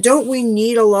 And don't we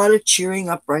need a lot of cheering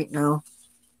up right now?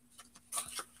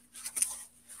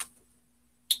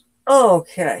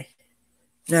 Okay.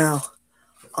 Now,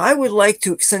 I would like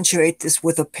to accentuate this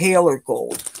with a paler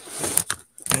gold.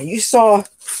 Now, you saw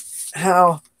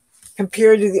how,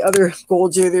 compared to the other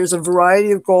golds here, there's a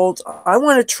variety of golds. I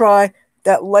want to try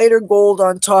that lighter gold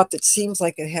on top that seems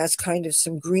like it has kind of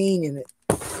some green in it.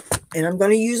 And I'm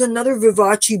going to use another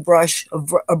Vivace brush,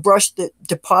 a brush that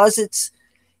deposits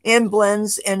and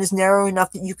blends and is narrow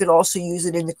enough that you could also use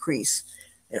it in the crease.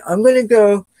 And I'm going to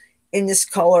go in this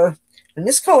color. And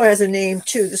this color has a name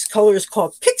too. This color is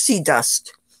called Pixie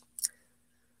Dust.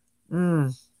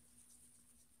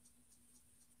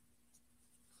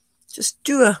 Just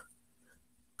do a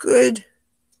good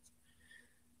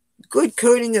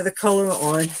coating of the color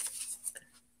on.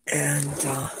 And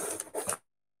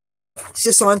it's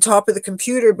just on top of the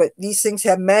computer, but these things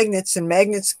have magnets, and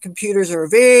magnets and computers are a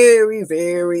very,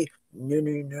 very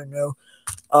no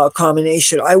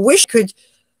combination. I wish I could,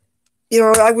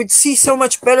 I would see so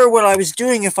much better what I was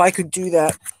doing if I could do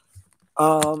that.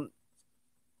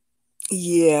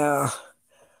 Yeah.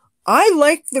 I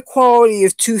like the quality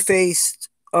of Too Faced,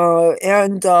 but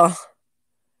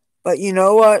you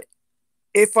know what?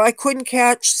 If I couldn't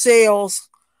catch sales,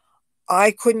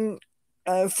 I couldn't.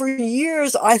 For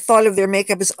years, I thought of their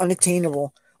makeup as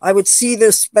unattainable. I would see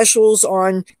the specials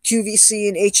on QVC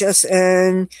and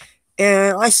HSN,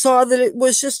 and I saw that it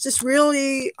was just this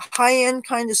really high-end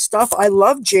kind of stuff. I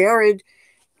love Jared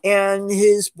and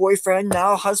his boyfriend,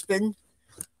 now husband.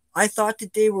 I thought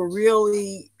that they were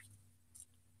really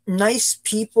nice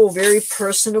people, very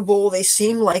personable. They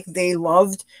seemed like they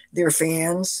loved their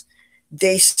fans.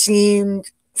 They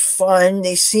seemed fun.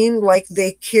 They seemed like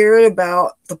they cared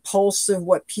about the pulse of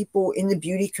what people in the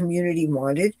beauty community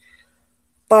wanted.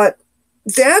 But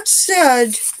that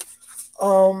said,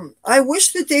 I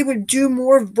wish that they would do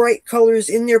more bright colors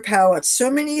in their palettes. So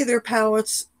many of their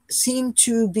palettes seem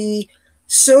to be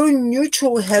so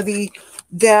neutral heavy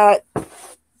that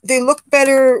they look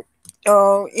better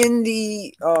in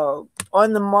the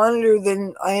on the monitor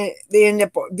than they end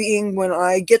up being when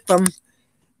I get them.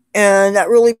 And that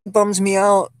really bums me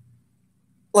out.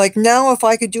 Like now, if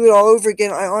I could do it all over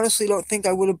again, I honestly don't think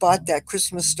I would have bought that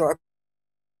Christmas Star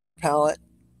palette.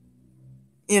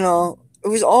 It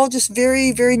was all just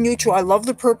very, very neutral. I love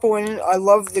the purple in it. I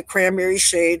love the cranberry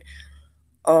shade.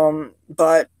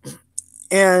 But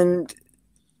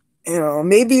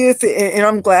maybe and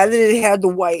I'm glad that it had the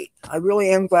white. I really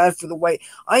am glad for the white.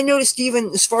 I noticed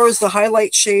even as far as the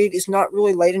highlight shade is not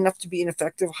really light enough to be an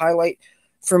effective highlight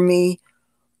for me.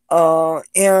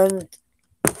 And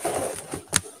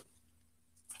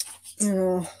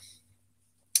I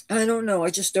don't know. I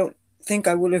just don't think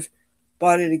I would have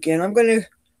bought it again. I'm going to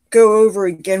go over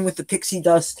again with the Pixie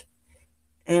Dust.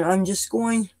 And I'm just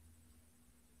going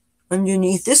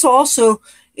underneath. This also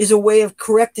is a way of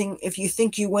correcting if you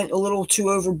think you went a little too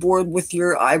overboard with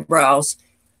your eyebrows.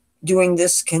 Doing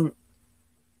this can,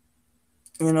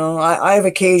 I've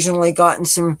occasionally gotten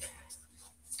some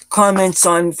comments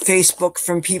on Facebook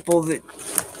from people that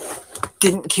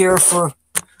didn't care for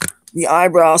the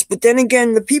eyebrows. But then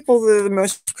again, the people that are the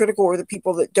most critical are the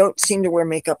people that don't seem to wear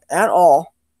makeup at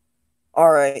all. All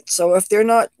right. So if they're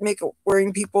not makeup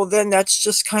wearing people, then that's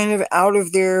just kind of out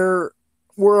of their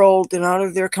world and out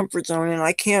of their comfort zone. And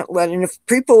I can't and if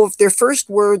their first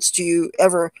words to you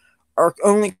ever are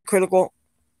only critical,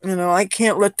 I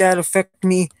can't let that affect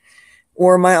me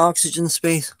or my oxygen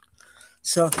space.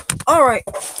 So, all right,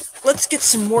 let's get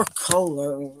some more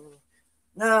color.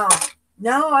 Now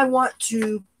I want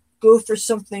to go for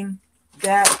something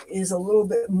that is a little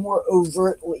bit more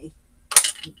overtly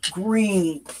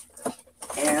green.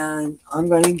 And I'm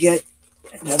going to get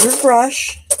another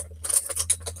brush.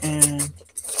 And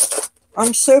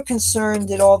I'm so concerned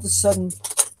that all of a sudden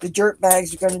the dirt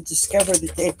bags are going to discover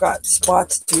that they've got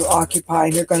spots to occupy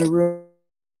and they're going to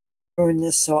ruin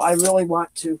this. So I really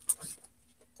want to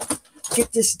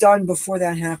get this done before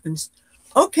that happens.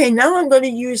 Okay, now I'm going to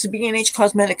use the B&H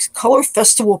Cosmetics Color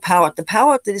Festival palette, the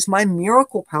palette that is my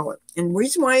miracle palette. And the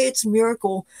reason why it's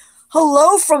miracle,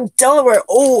 hello from Delaware.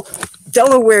 Oh,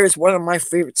 Delaware is one of my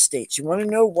favorite states. You want to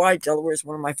know why Delaware is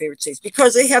one of my favorite states?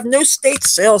 Because they have no state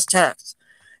sales tax.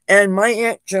 And my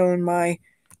Aunt Joan, my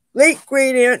late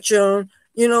great Aunt Joan,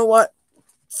 you know what?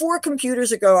 4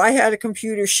 computers ago, I had a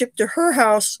computer shipped to her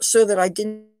house so that I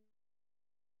didn't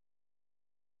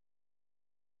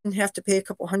have to pay a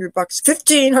couple $100,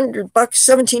 $1,500,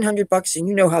 $1,700, and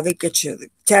you know how they get you.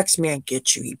 The tax man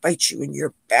gets you. He bites you in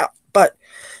your butt.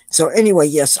 So anyway,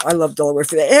 yes, I love Delaware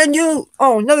for that. And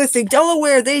another thing,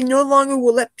 Delaware, they no longer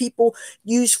will let people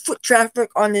use foot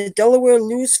traffic on the Delaware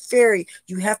Lewis Ferry.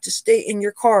 You have to stay in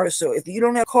your car. So if you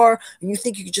don't have a car and you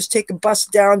think you could just take a bus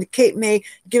down to Cape May,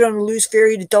 get on the Lewis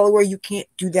Ferry to Delaware, you can't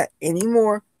do that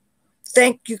anymore.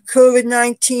 Thank you,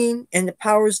 COVID-19 and the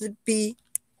powers that be.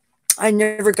 I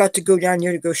never got to go down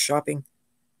there to go shopping.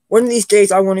 One of these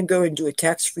days, I want to go and do a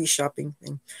tax-free shopping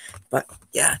thing. But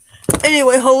yeah.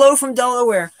 Anyway, hello from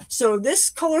Delaware. So this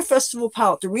Color Festival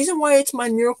palette, the reason why it's my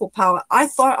miracle palette, I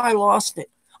thought I lost it.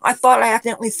 I thought I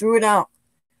accidentally threw it out.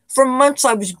 For months,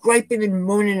 I was griping and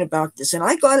moaning about this, and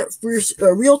I got it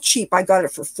for real cheap. I got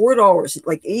it for $4,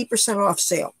 like 80% off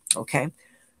sale. Okay.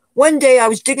 One day, I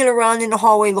was digging around in the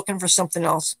hallway looking for something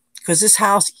else because this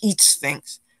house eats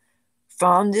things.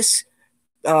 Found this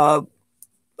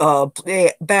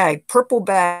bag, purple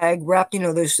bag wrapped,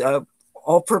 those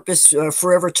all-purpose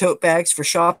forever tote bags for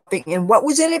shopping. And what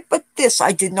was in it but this?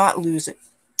 I did not lose it.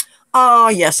 Oh,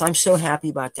 yes, I'm so happy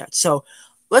about that. So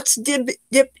let's dip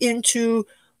into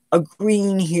a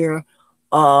green here.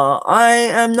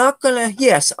 I'm going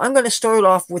to start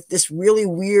off with this really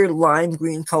weird lime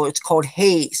green color. It's called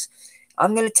Haze.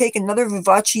 I'm going to take another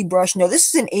Vivace brush. No, this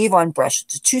is an Avon brush.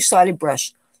 It's a two-sided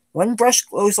brush. One brush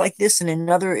goes like this, and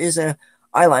another is a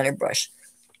eyeliner brush.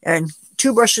 And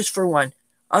two brushes for one.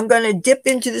 I'm going to dip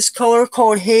into this color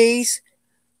called Haze.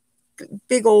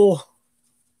 Big old...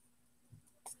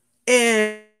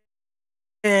 And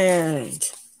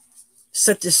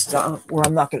set this down where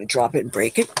I'm not going to drop it and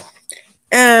break it.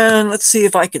 And let's see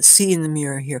if I can see in the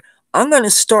mirror here. I'm going to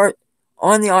start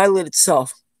on the eyelid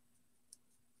itself.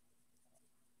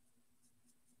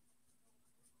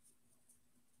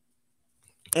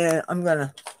 And I'm going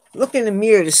to look in the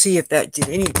mirror to see if that did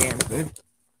any damn good.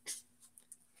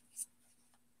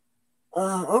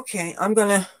 Okay, I'm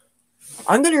gonna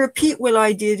repeat what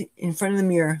I did in front of the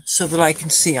mirror so that I can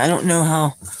see. I don't know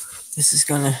how this is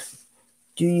gonna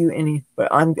do you any, but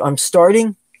I'm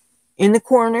starting in the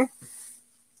corner,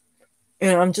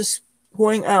 and I'm just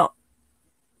going out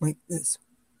like this,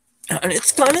 and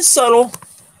it's kind of subtle,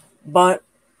 but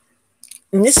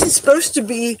this is supposed to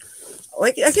be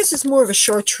like, I guess it's more of a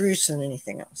chartreuse than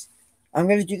anything else. I'm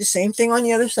gonna do the same thing on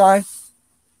the other side.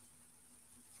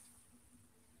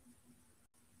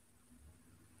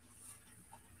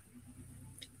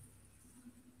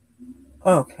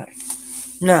 Okay,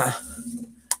 now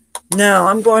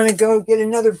I'm going to go get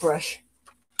another brush,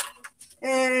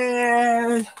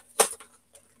 and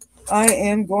I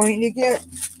am going to get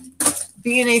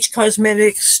B&H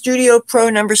Cosmetics Studio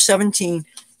Pro number 17,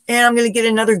 and I'm going to get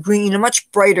another green, a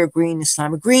much brighter green this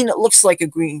time, a green that looks like a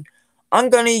green.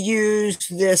 I'm going to use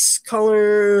this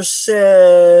color,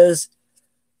 says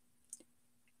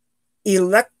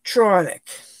Electronic.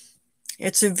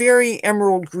 It's a very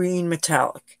emerald green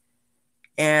metallic.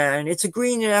 And it's a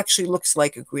green that actually looks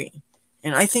like a green.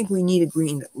 And I think we need a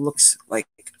green that looks like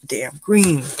a damn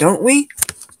green, don't we?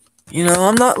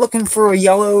 I'm not looking for a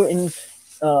yellow and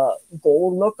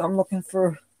gold look. I'm looking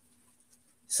for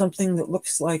something that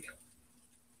looks like...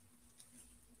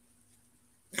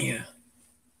 Yeah.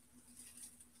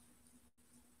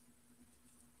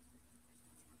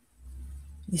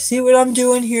 You see what I'm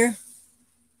doing here?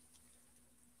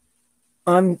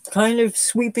 I'm kind of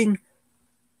sweeping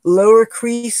lower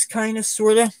crease, kind of,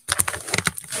 sort of.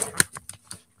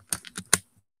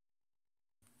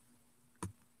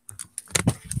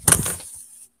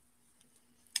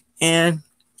 And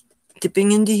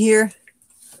dipping into here,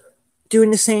 doing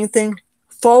the same thing,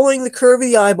 following the curve of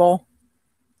the eyeball.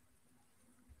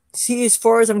 See, as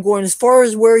far as I'm going, as far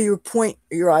as where your point,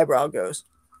 your eyebrow goes.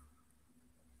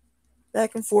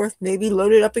 Back and forth, maybe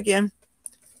load it up again.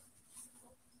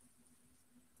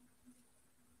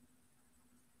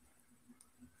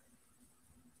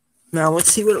 Now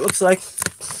let's see what it looks like.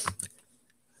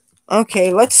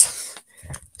 Okay, let's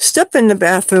step in the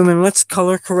bathroom and let's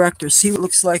color correct or see what it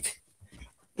looks like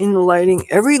in the lighting.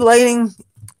 Every lighting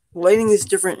is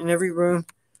different in every room.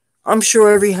 I'm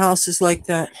sure every house is like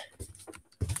that.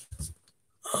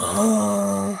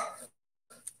 God,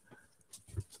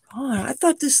 I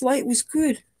thought this light was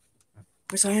good.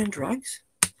 Was I on drugs?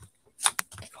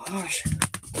 Gosh.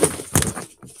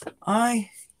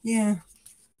 Yeah.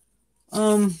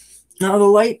 Now the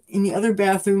light in the other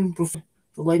bathroom before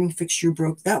the lighting fixture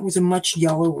broke, that was a much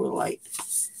yellower light.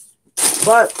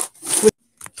 But,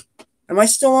 am I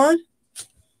still on?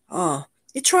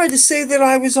 It tried to say that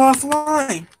I was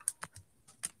offline.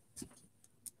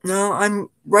 No, I'm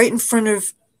right in front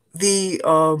of the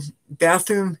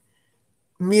bathroom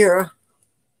mirror.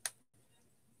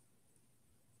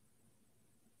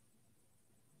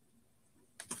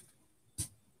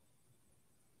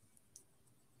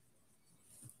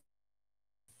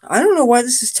 I don't know why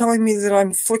this is telling me that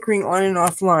I'm flickering on and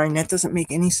offline. That doesn't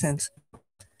make any sense.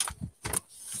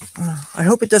 I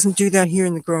hope it doesn't do that here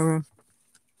in the grow room.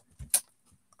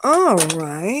 All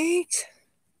right.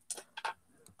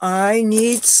 I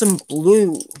need some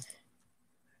blue.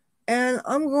 And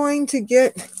I'm going to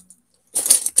get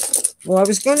Well, I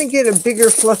was going to get a bigger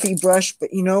fluffy brush,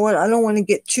 but you know what? I don't want to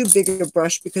get too big a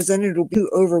brush because then it'll be too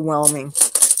overwhelming.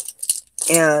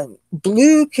 And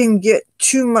blue can get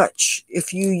too much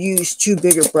if you use too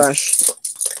big a brush.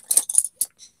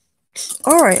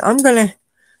 All right, I'm going to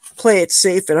play it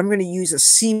safe, and I'm going to use a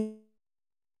C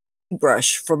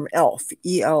brush from ELF,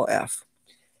 E-L-F.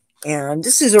 And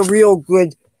this is a real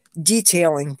good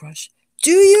detailing brush.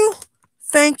 Do you?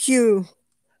 Thank you.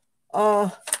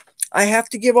 I have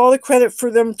to give all the credit for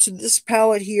them to this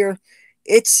palette here.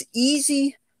 It's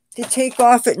easy to take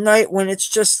off at night when it's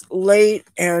just late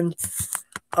and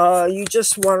you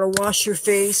just want to wash your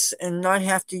face and not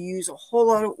have to use a whole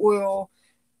lot of oil.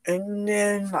 And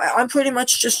then I pretty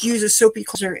much just use a soapy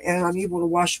cleanser and I'm able to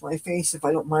wash my face if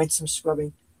I don't mind some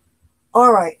scrubbing.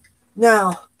 All right,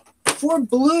 now for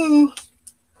blue,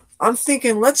 I'm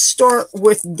thinking let's start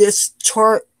with this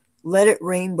Tarte Let It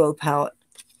Rainbow palette.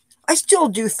 I still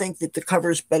do think that the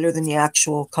cover is better than the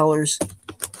actual colors.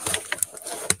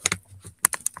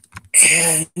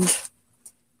 And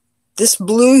this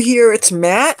blue here, it's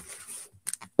matte.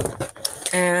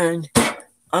 And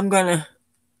I'm gonna...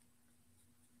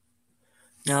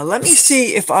 Now let me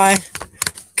see if I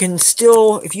can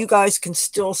still, if you guys can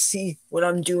still see what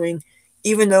I'm doing,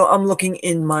 even though I'm looking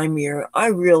in my mirror. I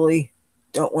really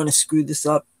don't want to screw this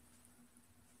up.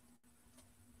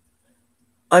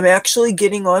 I'm actually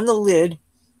getting on the lid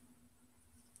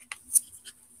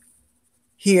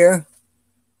here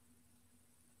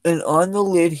and on the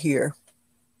lid here.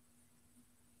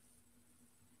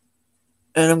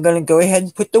 And I'm going to go ahead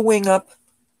and put the wing up.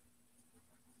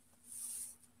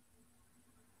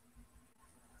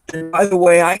 And by the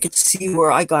way, I could see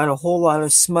where I got a whole lot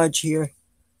of smudge here.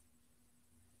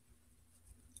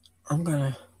 I'm going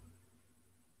to...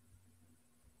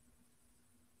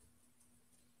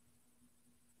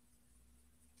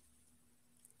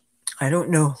 I don't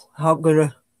know how good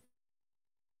a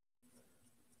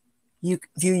view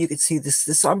you can see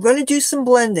this. I'm going to do some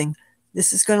blending.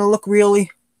 This is going to look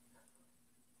really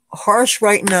harsh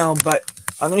right now, but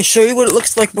I'm going to show you what it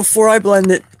looks like before I blend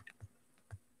it.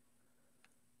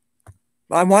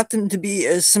 I want them to be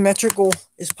as symmetrical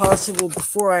as possible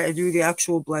before I do the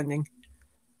actual blending.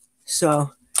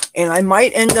 So, and I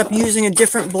might end up using a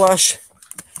different brush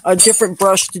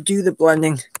to do the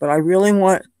blending, but I really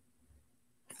want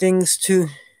things to...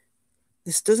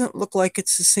 This doesn't look like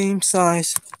it's the same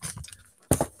size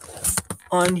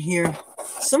on here.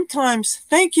 Sometimes,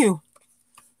 thank you.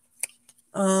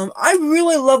 I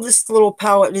really love this little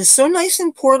palette. It is so nice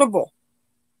and portable.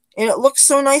 And it looks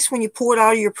so nice when you pull it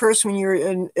out of your purse when you're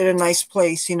in a nice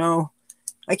place, you know.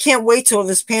 I can't wait till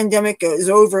this pandemic is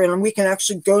over and we can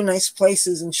actually go nice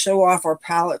places and show off our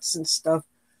palettes and stuff,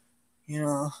 you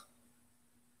know.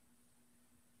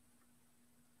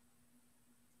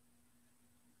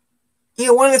 You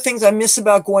know, one of the things I miss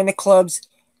about going to clubs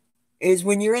is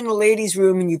when you're in the ladies'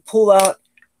 room and you pull out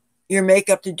your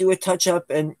makeup to do a touch-up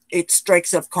and it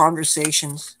strikes up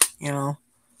conversations, you know.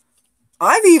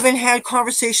 I've even had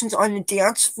conversations on the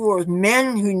dance floor with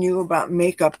men who knew about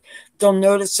makeup. They'll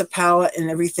notice the palette and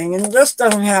everything. And this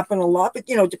doesn't happen a lot, but,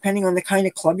 you know, depending on the kind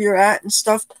of club you're at and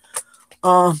stuff.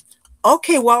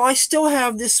 Okay, while I still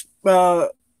have this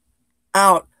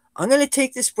out, I'm going to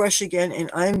take this brush again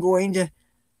and I'm going to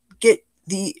get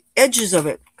the edges of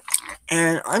it.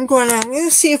 And I'm going to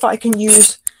see if I can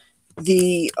use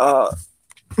the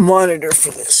monitor for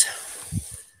this.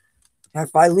 Now,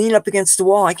 if I lean up against the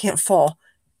wall, I can't fall.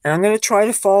 And I'm going to try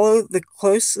to follow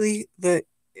closely the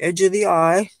edge of the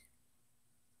eye.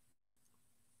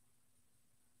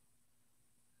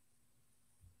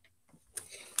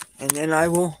 And then I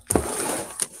will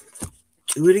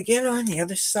do it again on the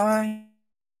other side.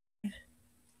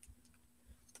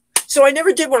 So I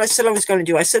never did what I said I was going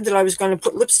to do. I said that I was going to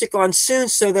put lipstick on soon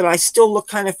so that I still look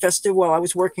kind of festive while I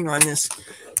was working on this.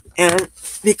 And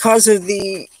because of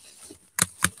the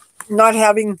not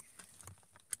having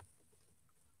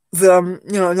the,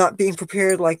 you know, not being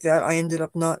prepared like that, I ended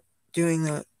up not doing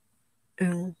that.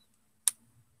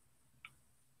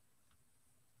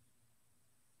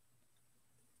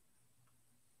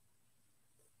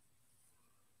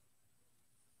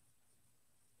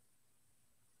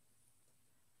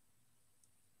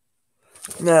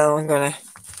 Now I'm going to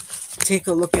take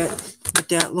a look at what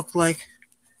that looked like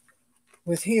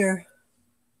with here.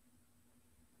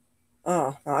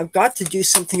 Oh, I've got to do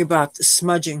something about the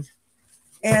smudging.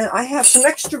 And I have some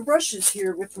extra brushes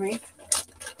here with me.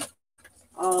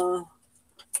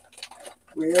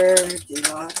 Where did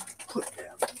I put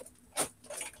them?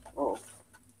 Oh.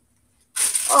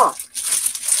 Oh.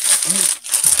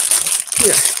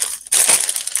 Here.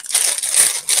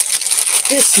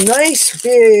 this nice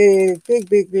big.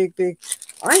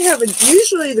 I have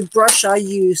usually the brush I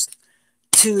use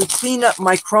to clean up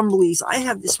my crumblies. I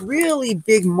have this really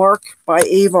big Mark by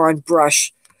Avon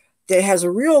brush that has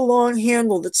a real long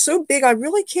handle that's so big I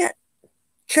really can't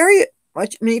carry it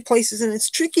many places, and it's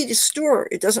tricky to store.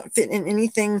 It doesn't fit in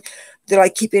anything that I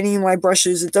keep any of my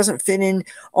brushes. It doesn't fit in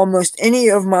almost any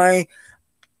of my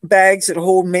bags that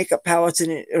hold makeup palettes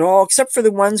in it at all, except for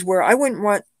the ones where I wouldn't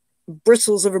want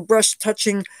bristles of a brush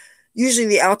touching usually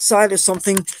the outside of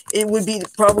something. It would be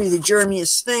probably the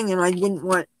germiest thing, and I wouldn't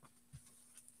want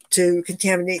to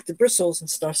contaminate the bristles and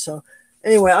stuff. So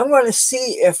anyway, I'm going to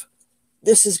see if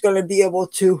this is going to be able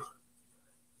to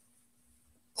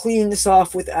clean this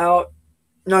off without.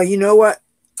 Now, you know what?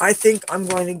 I think I'm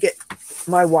going to get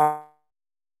my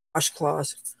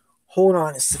washcloths. Hold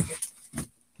on a second.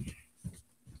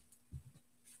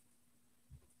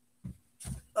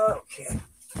 Okay.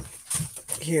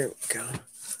 Here we go.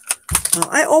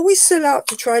 I always set out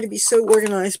to try to be so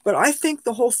organized, but I think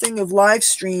the whole thing of live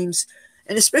streams,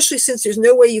 and especially since there's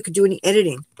no way you could do any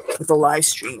editing with a live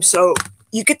stream, so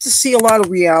you get to see a lot of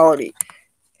reality.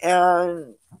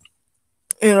 And,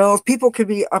 you know, if people could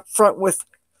be upfront with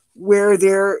where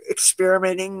they're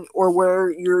experimenting or where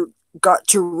you're got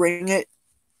to wing it,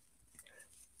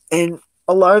 and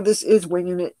a lot of this is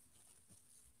winging it,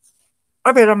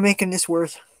 I bet I'm making this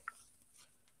worth.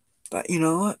 But you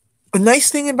know what? The nice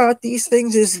thing about these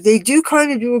things is they do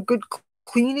kind of do a good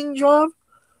cleaning job.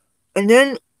 And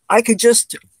then I could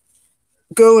just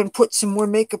go and put some more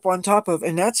makeup on top of.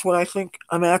 And that's what I think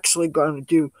I'm actually going to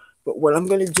do. But what I'm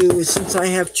going to do is, since I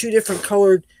have two different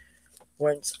colored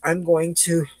ones, I'm going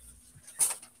to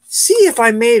see if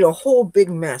I made a whole big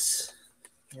mess.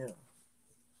 Yeah.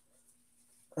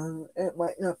 It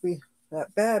might not be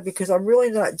that bad because I'm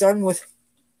really not done with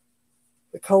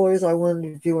the colors I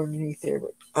wanted to do underneath there.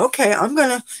 But okay, I'm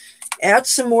going to add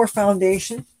some more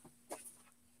foundation.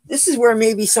 This is where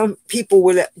maybe some people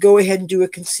would go ahead and do a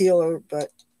concealer,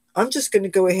 but I'm just going to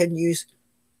go ahead and use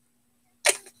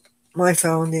my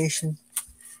foundation.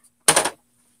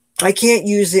 I can't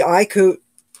use the eye coat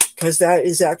because that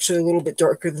is actually a little bit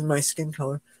darker than my skin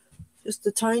color. Just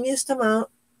the tiniest amount.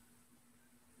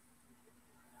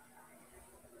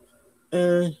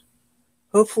 And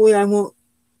hopefully I won't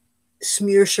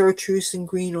smear chartreuse and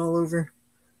green all over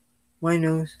my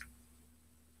nose.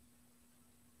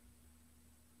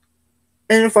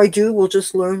 And if I do, we'll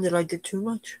just learn that I did too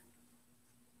much.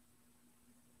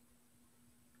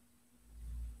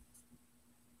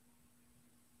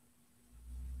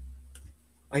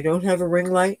 I don't have a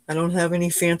ring light. I don't have any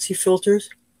fancy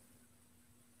filters.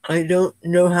 I don't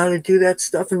know how to do that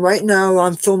stuff. And right now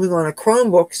I'm filming on a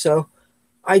Chromebook, so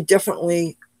I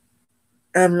definitely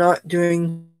am not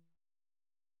doing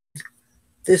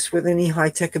this with any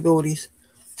high-tech abilities.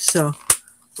 So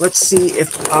let's see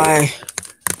if I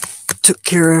took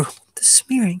care of the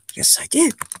smearing. Yes, I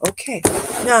did. Okay.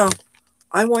 Now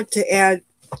I want to add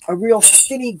a real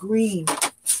skinny green.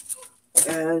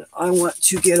 And I want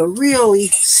to get a really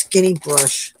skinny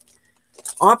brush.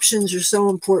 Options are so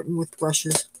important with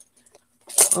brushes.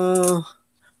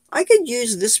 I could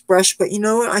use this brush, but you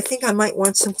know what? I think I might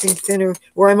want something thinner,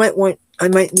 or I might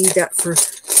need that for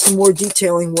some more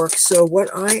detailing work. So what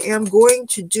I am going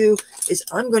to do is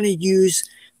I'm going to use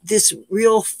this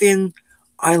real thin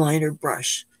eyeliner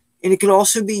brush. And it can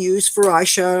also be used for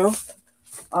eyeshadow.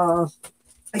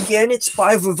 Again, it's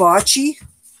by Vivace.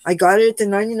 I got it at the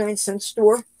 99-cent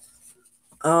store.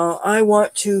 I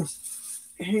want to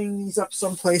hang these up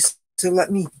someplace, so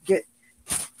let me get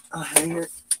a hanger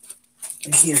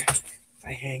in here. If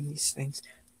I hang these things.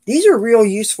 These are real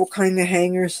useful kind of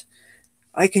hangers.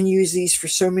 I can use these for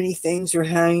so many things, or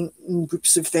hang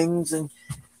groups of things and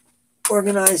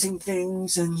organizing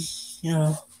things, and you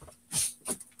know.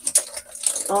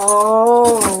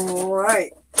 All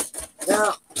right.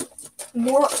 Now,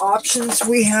 more options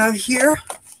we have here.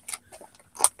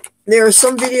 There are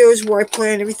some videos where I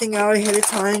plan everything out ahead of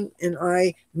time and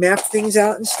I map things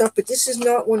out and stuff, but this is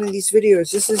not one of these videos.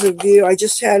 This is a video. I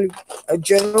just had a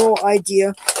general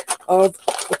idea of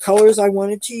the colors I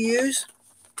wanted to use.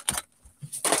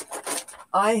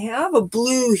 I have a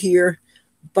blue here,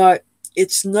 but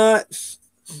it's not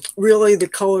really the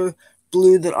color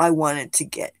blue that I wanted to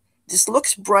get. This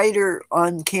looks brighter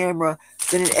on camera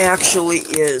than it actually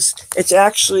is. It's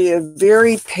actually a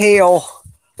very pale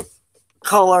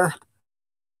color.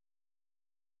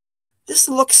 This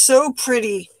looks so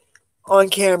pretty on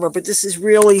camera, but this is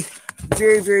really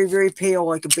very, very, very pale,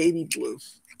 like a baby blue.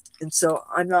 And so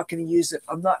I'm not going to use it.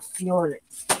 I'm not feeling it.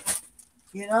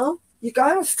 You know, you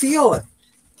got to feel it.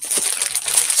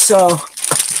 So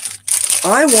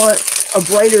I want a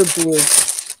brighter blue.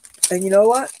 And you know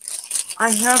what?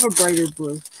 I have a brighter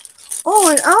blue. Oh,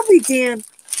 and I'll be damned.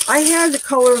 I had the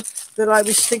color that I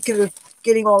was thinking of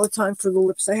getting all the time for the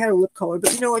lips. I had a lip color,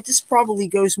 but you know what? This probably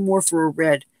goes more for a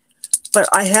red. But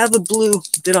I have a blue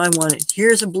that I wanted.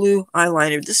 Here's a blue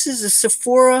eyeliner. This is a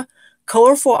Sephora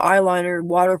colorful eyeliner,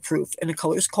 waterproof, and the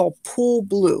color is called Pool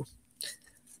Blue.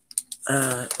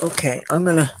 Okay, I'm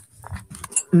going to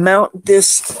mount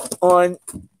this on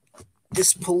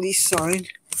this police sign.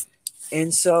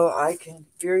 And so I can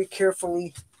very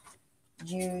carefully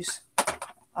use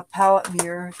a palette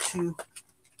mirror to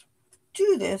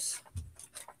do this.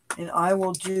 And I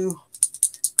will do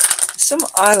some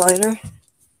eyeliner.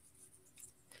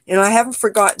 And I haven't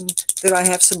forgotten that I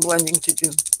have some blending to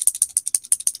do.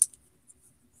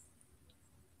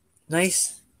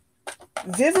 Nice,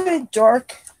 vivid,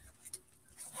 dark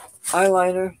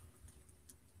eyeliner.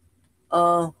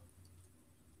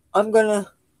 I'm going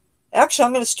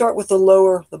to start with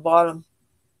the bottom.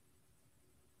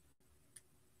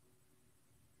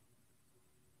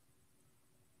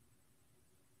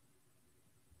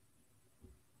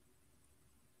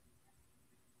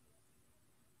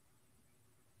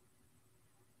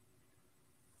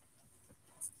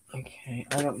 Okay,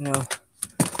 I don't know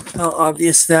how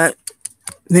obvious that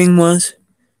thing was.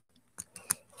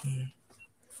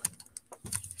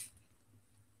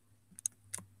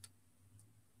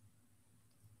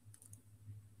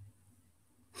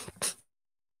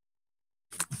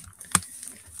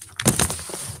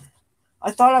 I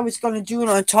thought I was going to do it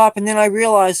on top, and then I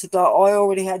realized that I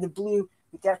already had the blue,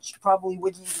 but that probably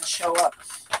wouldn't even show up.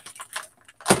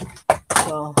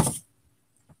 So,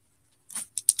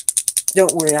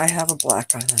 don't worry, I have a black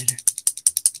eyeliner.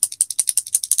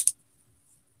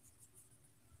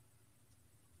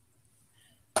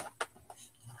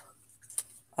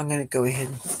 I'm going to go ahead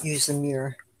and use the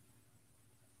mirror.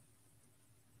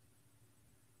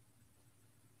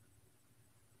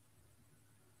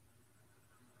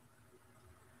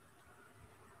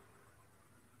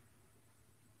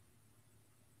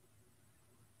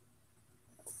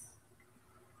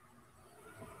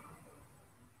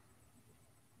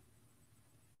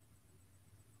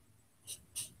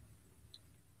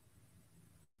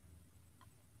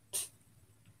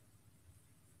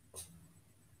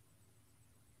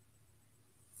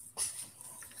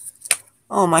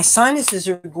 Oh, my sinuses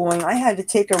are going. I had to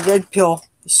take a red pill,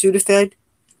 Sudafed,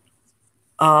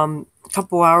 a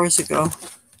couple hours ago.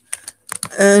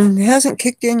 And it hasn't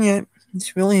kicked in yet.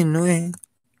 It's really annoying.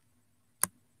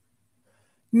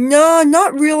 No,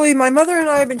 not really. My mother and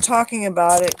I have been talking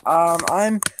about it.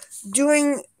 I'm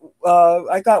doing,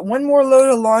 I got one more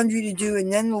load of laundry to do,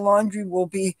 and then the laundry will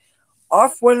be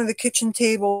off one of the kitchen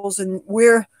tables, and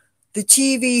where the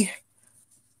TV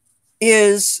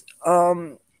is,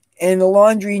 and the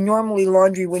laundry, normally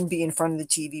laundry wouldn't be in front of the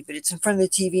TV, but it's in front of the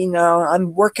TV now.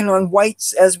 I'm working on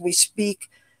whites as we speak.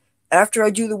 After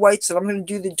I do the whites, I'm going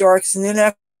to do the darks, and then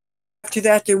after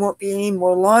that, there won't be any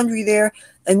more laundry there.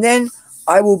 And then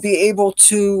I will be able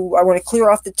to, I want to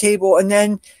clear off the table, and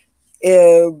then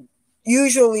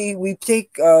usually we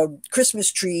take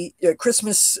Christmas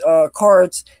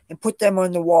cards and put them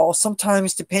on the wall.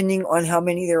 Sometimes, depending on how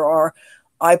many there are,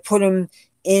 I put them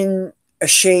in a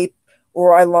shape,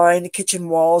 or I line the kitchen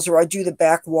walls, or I do the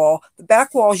back wall. The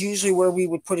back wall is usually where we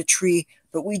would put a tree,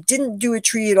 but we didn't do a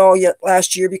tree at all yet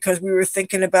last year because we were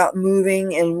thinking about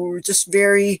moving, and we were just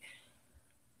very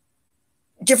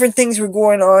different things were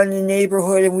going on in the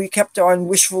neighborhood, and we kept on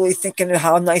wishfully thinking of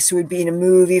how nice it would be to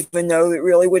move, even though it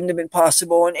really wouldn't have been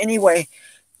possible. And anyway,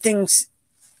 things,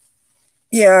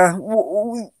 yeah,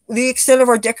 the extent of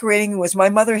our decorating was my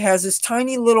mother has this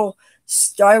tiny little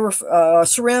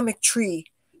ceramic tree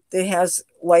that has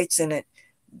lights in it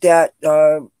that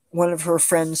one of her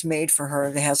friends made for her.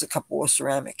 That has a couple of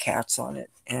ceramic cats on it.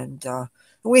 And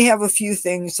we have a few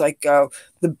things like the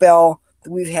bell that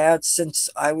we've had since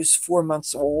I was 4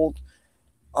 months old,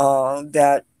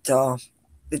 that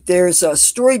there's a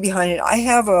story behind it. I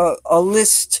have a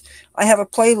list. I have a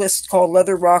playlist called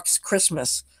Leather Rock's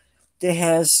Christmas that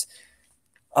has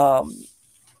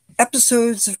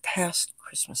episodes of past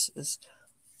Christmases.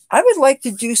 I would like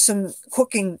to do some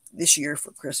cooking this year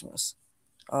for Christmas.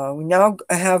 We now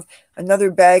have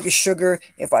another bag of sugar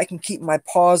if I can keep my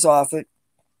paws off it.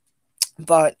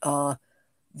 But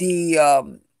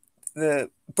the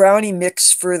brownie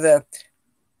mix for the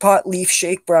pot leaf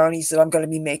shake brownies that I'm going to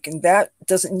be making, that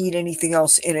doesn't need anything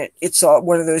else in it. It's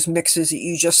one of those mixes that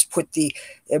you just put the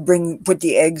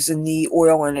eggs and the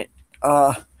oil in it.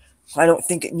 I don't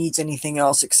think it needs anything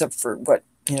else except for what,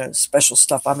 special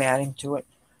stuff I'm adding to it.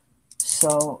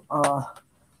 So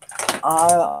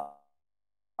I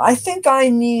I think I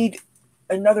need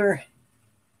another.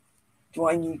 Do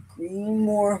I need green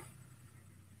more?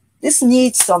 This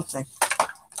needs something.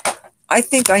 I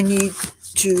think I need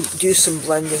to do some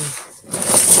blending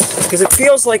because it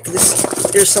feels like this.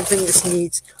 There's something this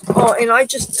needs. Oh, and I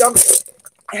just dumped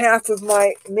half of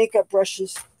my makeup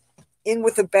brushes in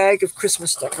with a bag of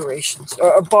Christmas decorations,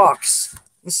 or a box.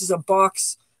 This is a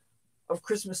box of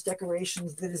Christmas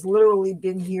decorations that has literally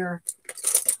been here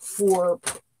for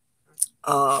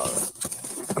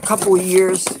a couple of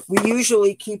years. We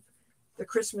usually keep the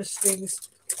Christmas things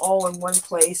all in one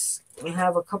place. We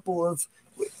have a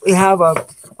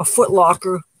foot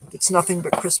locker that's nothing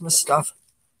but Christmas stuff.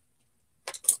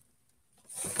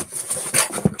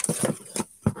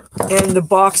 And the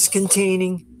box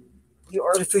containing the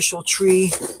artificial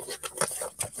tree,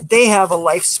 they have a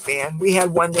lifespan. We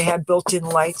had one that had built-in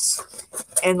lights,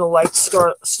 and the lights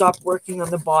stopped working on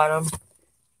the bottom,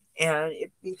 and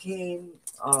it became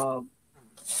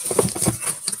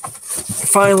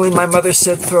finally my mother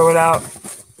said throw it out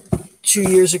 2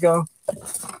 years ago.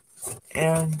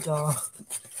 And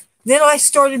then I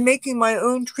started making my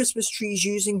own Christmas trees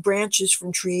using branches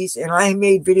from trees, and I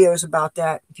made videos about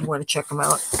that if you want to check them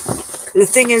out. The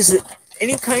thing is that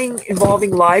any kind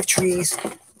involving live trees,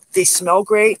 they smell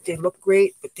great, they look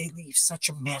great, but they leave such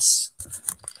a mess.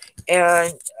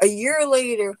 And a year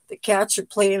later, the cats are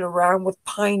playing around with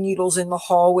pine needles in the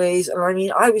hallways. And I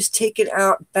mean, I was taking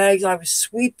out bags, I was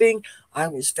sweeping, I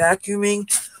was vacuuming.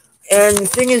 And the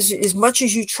thing is, as much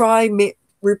as you try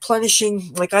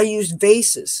replenishing, like I used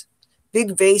vases,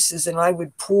 big vases, and I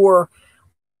would pour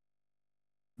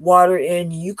water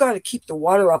in. You got to keep the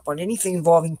water up on anything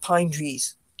involving pine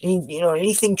trees.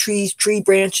 Anything trees, tree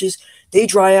branches, they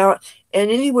dry out. And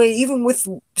anyway, even with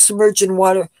submerged in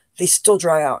water, they still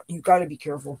dry out. You got to be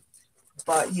careful.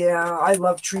 But yeah, I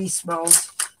love tree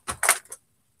smells.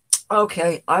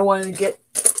 Okay, I want to get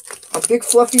a big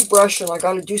fluffy brush, and I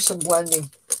got to do some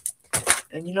blending.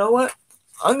 And you know what?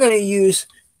 I'm going to use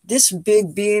this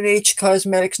big B&H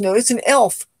Cosmetics. No, it's an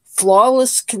e.l.f.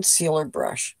 Flawless Concealer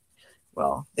Brush.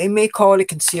 Well, they may call it a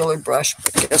concealer brush,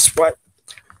 but guess what?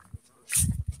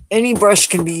 Any brush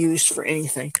can be used for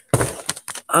anything.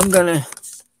 I'm going to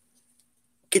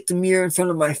get the mirror in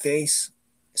front of my face,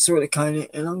 sort of, kind of,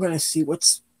 and I'm going to see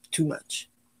what's too much.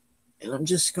 And I'm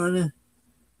just going to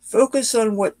focus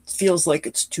on what feels like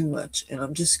it's too much. And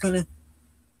I'm just going to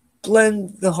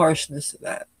blend the harshness of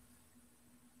that.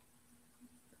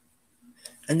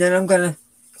 And then I'm going to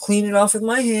clean it off with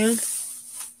my hand.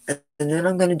 And then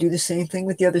I'm going to do the same thing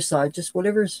with the other side. Just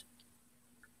whatever's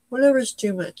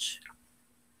too much.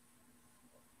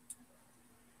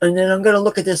 And then I'm going to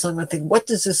look at this. I'm going to think, what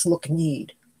does this look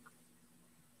need?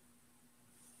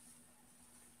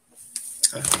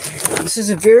 Okay. This is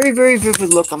a very, very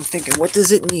vivid look. I'm thinking, what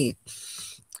does it need?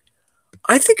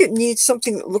 I think it needs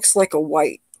something that looks like a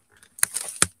white.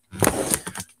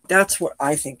 That's what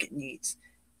I think it needs.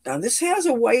 Now, this has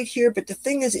a white here, but the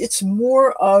thing is, it's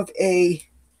more of a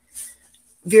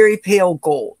very pale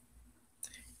gold.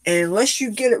 And unless you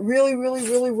get it really, really,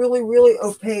 really, really, really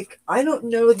opaque, I don't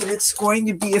know that it's going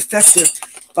to be effective.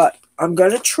 But I'm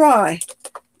going to try.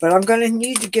 But I'm going to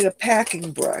need to get a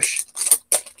packing brush.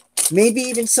 Maybe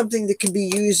even something that can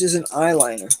be used as an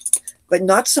eyeliner. But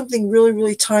not something really,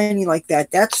 really tiny like that.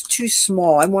 That's too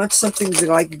small. I want something that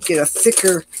I could get a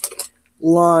thicker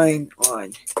line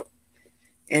on.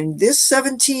 And this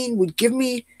 17 would give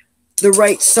me the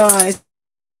right size.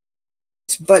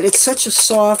 But it's such a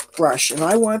soft brush, and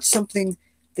I want something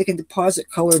that can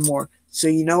deposit color more. So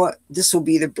you know what? This will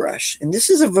be the brush. And this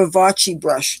is a Vivace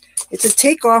brush. It's a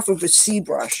takeoff of a C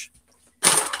brush.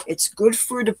 It's good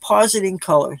for depositing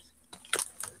color.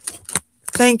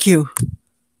 Thank you.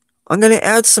 I'm going to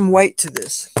add some white to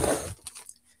this.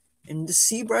 In the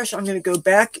C brush, I'm going to go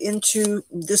back into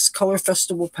this Color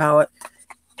Festival palette,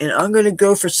 and I'm going to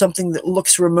go for something that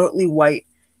looks remotely white.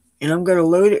 And I'm going to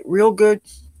load it real good.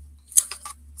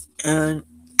 And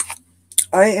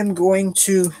I am going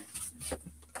to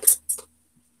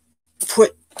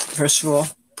first of all,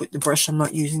 put the brush I'm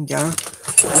not using down.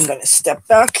 I'm going to step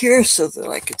back here so that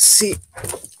I can see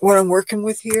what I'm working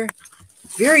with here.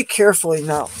 Very carefully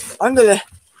now. I'm going to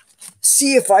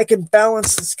see if I can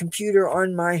balance this computer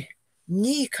on my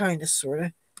knee, kind of, sort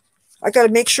of. I got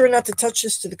to make sure not to touch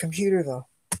this to the computer, though,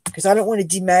 because I don't want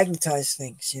to demagnetize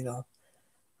things, you know.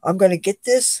 I'm going to get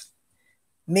this.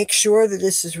 Make sure that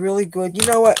this is really good. You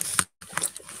know what?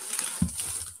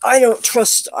 I don't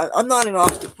trust. I'm not an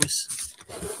octopus.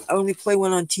 I only play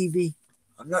one on TV.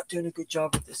 I'm not doing a good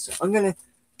job with this. So I'm going to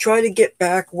try to get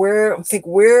back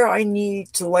where I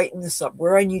need to lighten this up,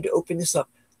 where I need to open this up.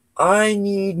 I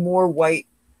need more white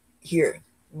here.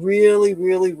 Really,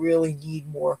 really, really need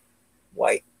more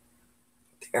white.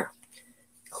 There.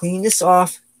 Clean this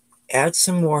off. Add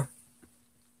some more.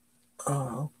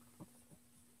 To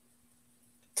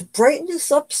brighten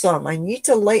this up some, I need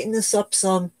to lighten this up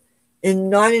some, and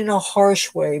not in a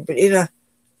harsh way, but in a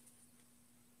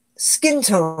skin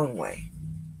tone way.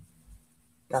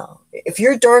 Now, if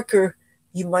you're darker,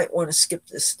 you might want to skip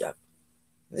this step.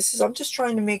 I'm just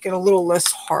trying to make it a little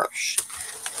less harsh.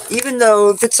 Even though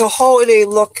if it's a holiday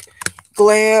look,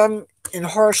 glam and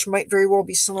harsh might very well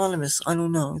be synonymous. I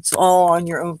don't know. It's all on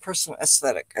your own personal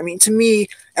aesthetic. I mean, to me,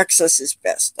 excess is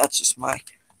best. That's just my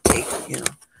take,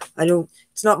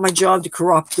 It's not my job to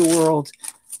corrupt the world,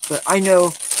 but I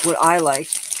know what I like.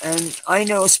 And I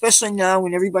know, especially now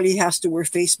when everybody has to wear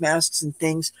face masks and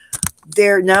things,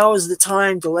 now is the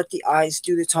time to let the eyes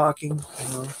do the talking.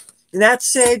 And that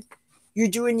said, you're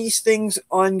doing these things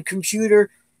on computer,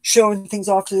 showing things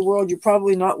off to the world. You're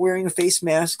probably not wearing a face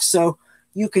mask, so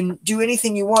you can do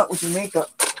anything you want with your makeup.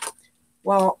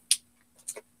 Well,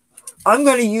 I'm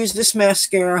going to use this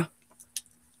mascara,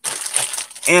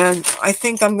 and I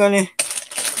think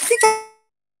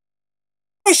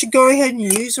I should go ahead and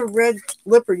use a red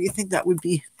lip, or do you think that would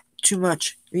be too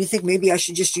much? Or do you think maybe I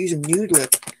should just use a nude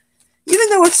lip? Even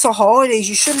though it's the holidays,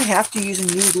 you shouldn't have to use a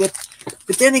nude lip.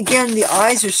 But then again, the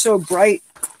eyes are so bright.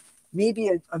 Maybe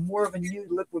a more of a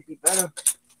nude lip would be better.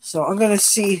 So I'm going to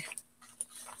see.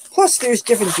 Plus, there's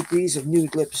different degrees of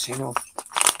nude lips,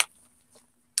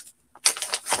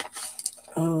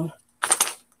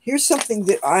 Here's something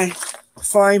that I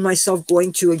find myself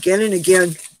going to again and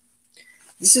again.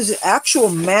 This is an actual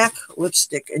MAC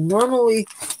lipstick. And normally,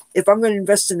 if I'm going to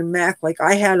invest in a MAC, like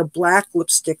I had a black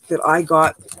lipstick that I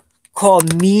got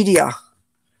called Media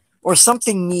or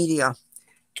something Media.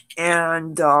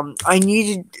 And I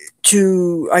needed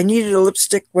a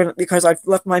lipstick because I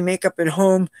left my makeup at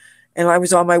home and I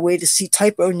was on my way to see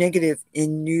Typo Negative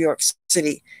in New York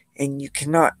City. And you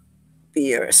cannot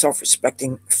be a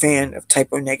self-respecting fan of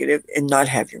Typo Negative and not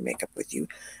have your makeup with you.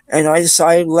 And I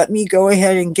decided, let me go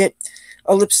ahead and get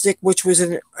a lipstick, which was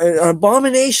an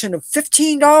abomination of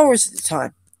 $15 at the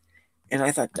time. And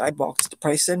I thought I balked the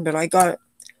price then, but I got it.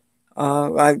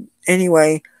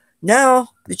 Anyway, now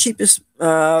the cheapest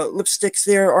lipsticks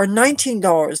there are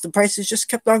 $19. The prices just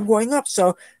kept on going up.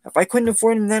 So if I couldn't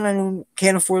afford them then,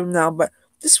 can't afford them now. But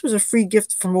this was a free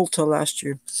gift from Ulta last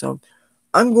year. So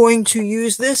I'm going to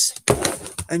use this.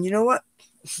 And you know what?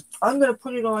 I'm going to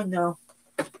put it on now.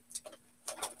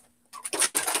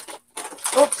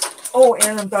 Oh,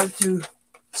 and I'm about to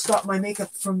stop my makeup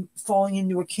from falling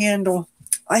into a candle.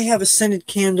 I have a scented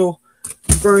candle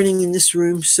burning in this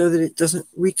room so that it doesn't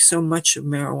reek so much of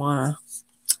marijuana.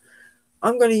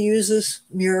 I'm going to use this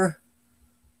mirror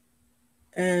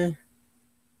and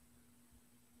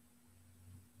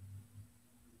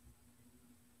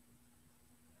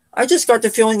I just got the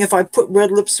feeling if I put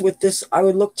red lips with this, I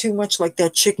would look too much like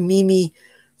that chick Mimi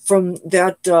from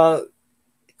that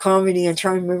comedy. I'm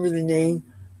trying to remember the name.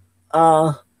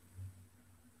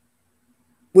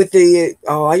 With the,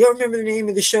 I don't remember the name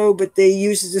of the show, but they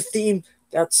used as a theme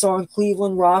that song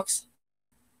Cleveland Rocks.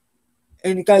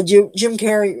 And the guy Drew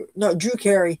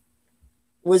Carey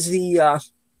was the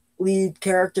lead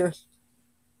character.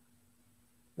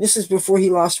 This is before he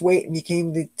lost weight and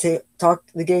became the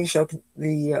game show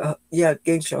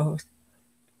game show host.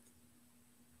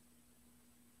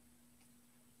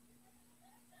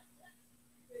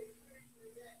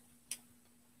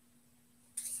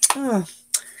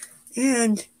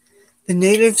 And the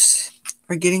natives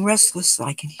are getting restless,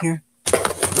 I can hear.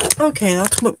 Okay,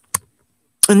 let's look.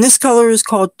 And this color is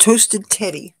called Toasted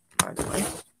Teddy, by the way.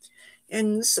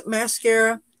 And this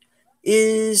mascara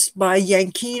is by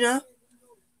Yankina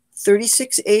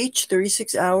 36H,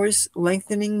 36 hours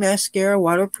lengthening mascara,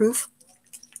 waterproof.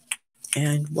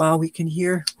 And while we can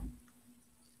hear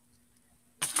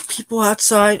people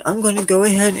outside, I'm going to go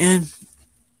ahead and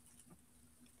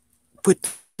put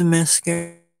the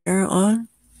mascara on.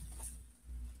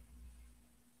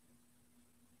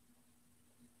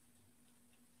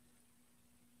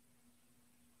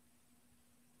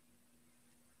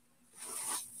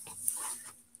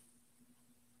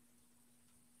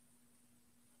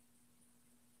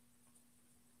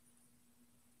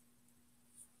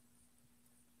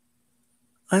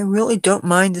 I really don't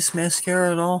mind this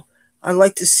mascara at all. I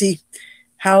like to see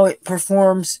how it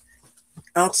performs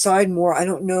outside more. I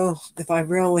don't know if I've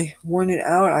really worn it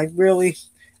out.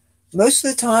 Most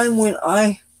of the time when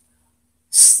I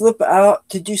slip out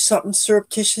to do something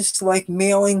surreptitious like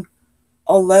mailing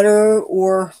a letter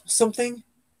or something,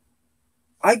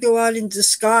 I go out in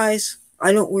disguise.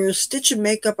 I don't wear a stitch of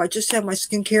makeup. I just have my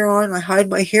skincare on. I hide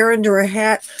my hair under a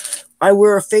hat. I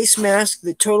wear a face mask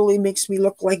that totally makes me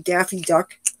look like Daffy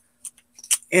Duck.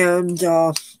 And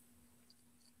the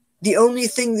only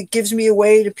thing that gives me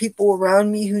away to people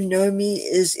around me who know me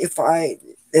is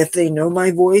if they know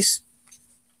my voice.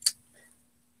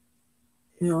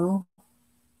 You know,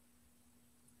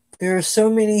 there are so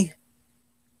many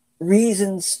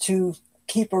reasons to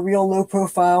keep a real low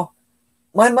profile.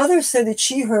 My mother said that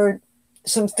she heard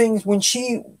some things when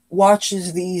she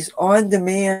watches these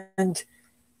on-demand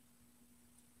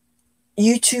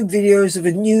YouTube videos of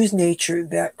a news nature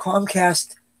that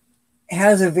Comcast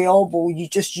has available. You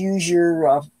just use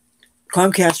your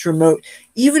Comcast remote.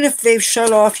 Even if they've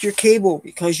shut off your cable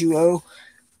because you owe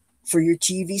for your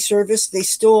TV service, they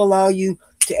still allow you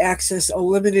to access a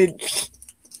limited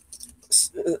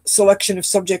selection of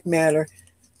subject matter,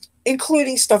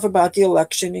 including stuff about the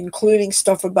election, including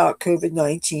stuff about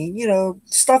COVID-19, you know,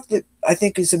 stuff that I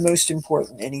think is the most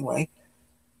important anyway.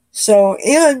 So,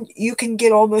 and you can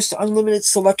get almost unlimited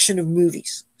selection of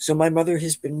movies. So my mother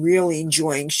has been really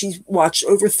enjoying. She's watched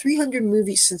over 300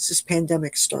 movies since this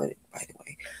pandemic started, by the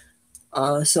way.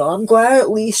 So I'm glad at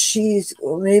least she's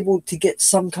able to get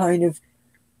some kind of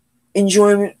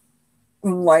enjoyment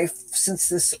in life since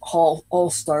this all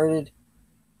started.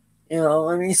 You know,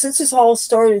 I mean, since this all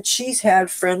started, she's had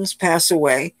friends pass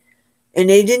away. And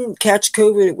they didn't catch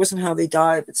COVID. It wasn't how they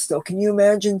died, but still. Can you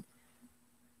imagine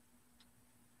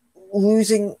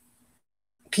losing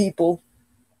people?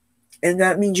 And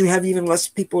that means you have even less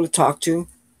people to talk to.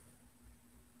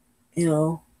 You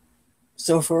know,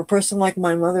 so for a person like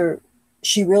my mother,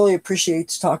 she really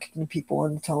appreciates talking to people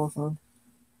on the telephone.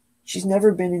 She's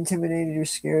never been intimidated or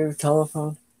scared of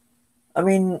telephone. I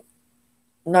mean,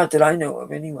 not that I know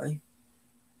of anyway.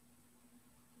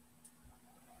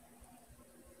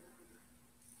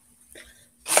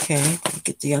 Okay,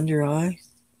 get the under eye.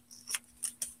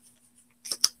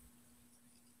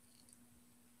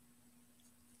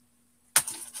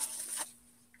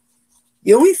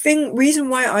 The only reason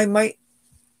why I might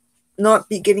not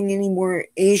be getting any more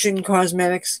Asian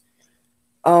cosmetics,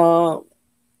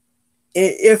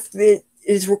 if it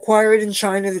is required in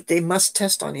China that they must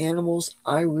test on animals,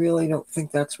 I really don't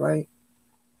think that's right.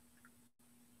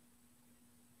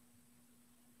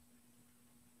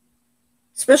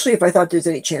 Especially if I thought there's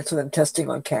any chance of them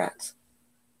testing on cats.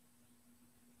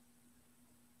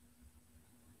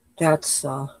 That's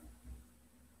the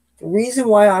reason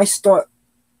why I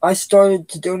started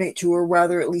to donate to, or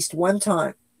rather at least one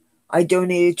time, I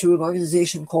donated to an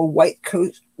organization called White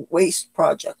Coat Waste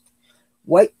Project.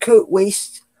 White Coat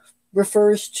Waste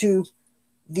refers to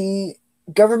the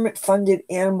government-funded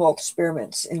animal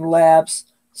experiments in labs.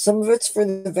 Some of it's for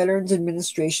the Veterans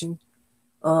Administration.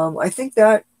 I think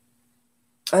that,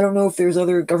 I don't know if there's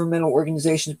other governmental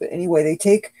organizations, but anyway, they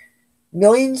take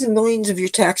millions and millions of your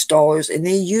tax dollars and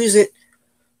they use it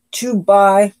to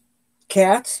buy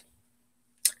cats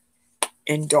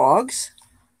and dogs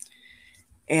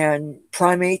and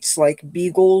primates like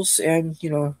beagles and, you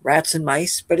know, rats and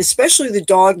mice, but especially the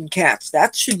dog and cats.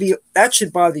 That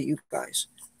should bother you guys.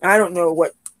 I don't know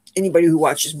what anybody who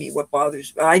watches me, what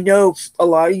bothers. I know a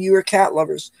lot of you are cat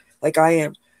lovers like I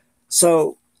am.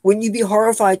 So wouldn't you be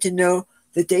horrified to know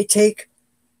that they take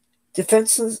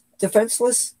defenseless,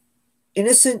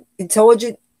 innocent,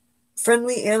 intelligent,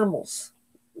 friendly animals,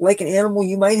 like an animal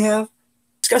you might have?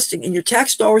 Disgusting, and your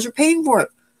tax dollars are paying for it.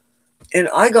 And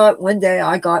one day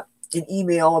I got an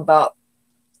email about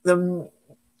them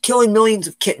killing millions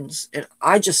of kittens, and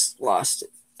I just lost it.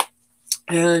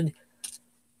 And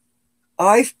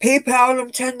I PayPal'd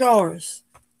them $10.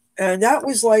 And that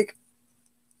was like,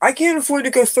 I can't afford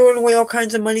to go throwing away all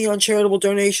kinds of money on charitable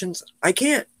donations. I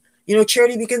can't. You know,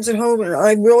 charity begins at home, and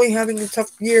I'm really having a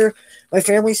tough year. My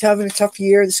family's having a tough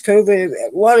year. This COVID,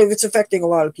 a lot of it's affecting a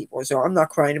lot of people. So I'm not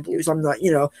crying the blues. I'm not,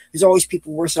 you know, there's always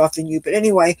people worse off than you. But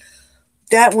anyway,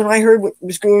 that when I heard what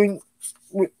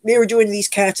they were doing to these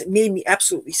cats, it made me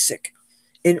absolutely sick.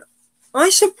 And I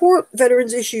support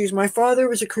veterans issues. My father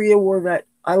was a Korea War vet.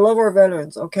 I love our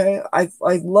veterans, okay? I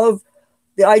love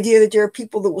the idea that there are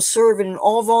people that will serve in an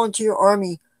all-volunteer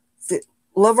army that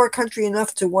love our country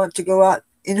enough to want to go out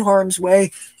in harm's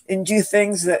way and do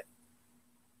things that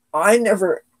I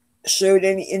never showed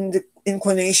any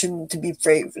inclination to be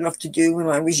brave enough to do when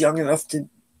I was young enough to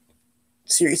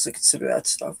seriously consider that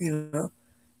stuff, you know.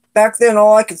 Back then,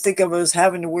 all I could think of was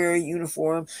having to wear a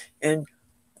uniform and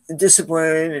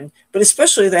discipline, but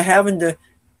especially the having to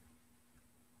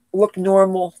look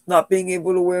normal, not being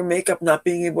able to wear makeup, not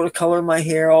being able to color my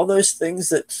hair, all those things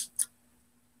that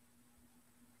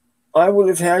I would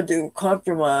have had to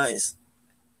compromise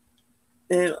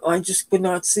And I just could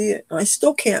not see it. I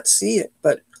still can't see it.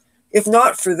 But if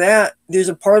not for that, there's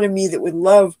a part of me that would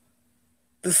love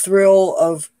the thrill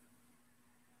of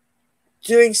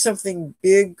doing something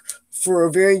big for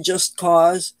a very just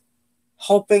cause,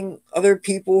 helping other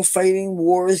people, fighting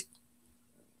wars,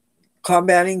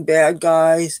 combating bad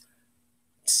guys,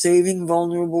 saving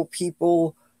vulnerable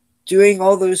people, doing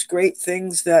all those great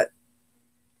things that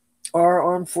our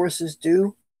armed forces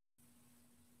do.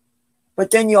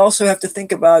 But then you also have to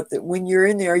think about that when you're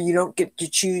in there, you don't get to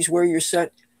choose where you're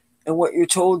sent and what you're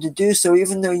told to do. So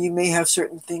even though you may have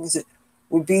certain things that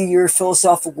would be your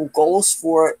philosophical goals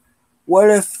for it,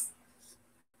 what if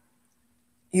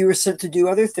you were sent to do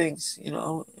other things,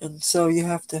 And so you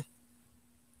have to.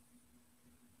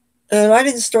 And I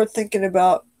didn't start thinking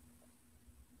about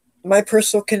my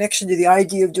personal connection to the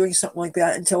idea of doing something like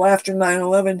that until after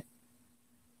 9/11.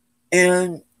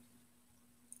 And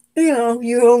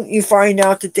you find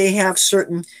out that they have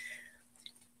certain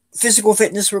physical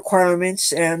fitness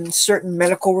requirements and certain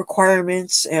medical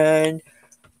requirements, and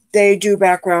they do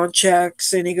background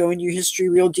checks, and they go into your history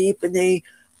real deep, and they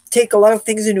take a lot of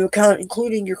things into account,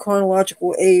 including your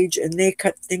chronological age, and they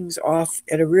cut things off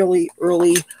at a really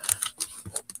early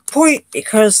point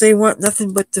because they want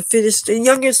nothing but the fittest and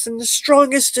youngest and the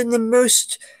strongest and the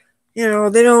most,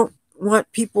 they don't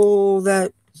want people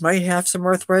that might have some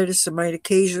arthritis and might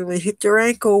occasionally hit their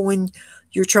ankle when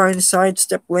you're trying to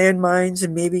sidestep landmines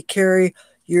and maybe carry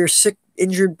your sick,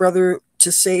 injured brother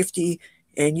to safety,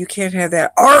 and you can't have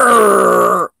that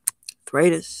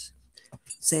arthritis.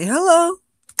 Say hello.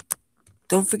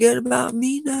 Don't forget about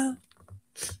me now.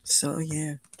 So,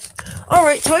 yeah. All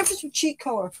right, time for some cheek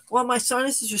color. Well, my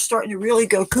sinuses are starting to really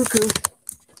go cuckoo.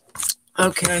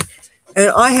 Okay.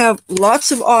 And I have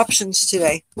lots of options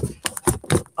today.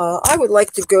 I would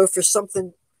like to go for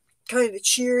something kind of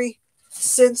cheery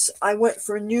since I went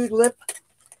for a nude lip.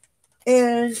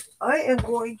 And I am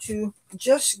going to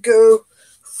just go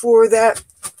for that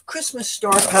Christmas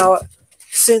Star palette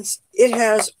since it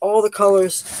has all the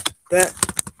colors that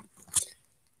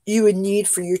you would need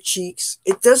for your cheeks.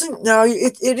 It doesn't now,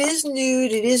 it is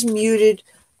nude, it is muted,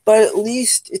 but at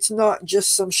least it's not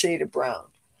just some shade of brown.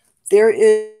 There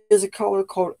is a color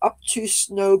called Up to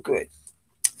Snow Good.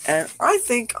 And I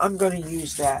think I'm going to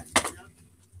use that.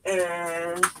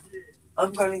 And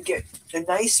I'm going to get a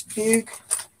nice big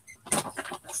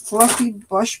fluffy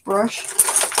brush.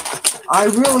 I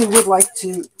really would like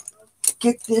to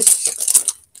get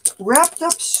this wrapped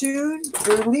up soon,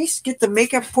 or at least get the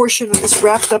makeup portion of this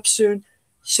wrapped up soon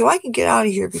so I can get out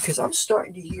of here because I'm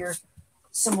starting to hear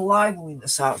some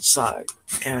liveliness outside.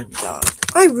 And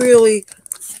I really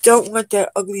don't want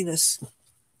that ugliness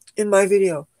in my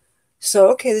video.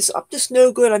 So, okay, this Up to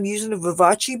Snow Good. I'm using a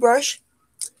Vivace brush.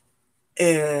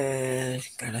 And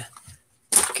gonna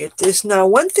get this. Now,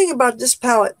 one thing about this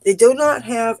palette, they do not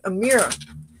have a mirror.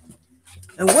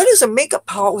 And what is a makeup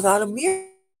palette without a mirror?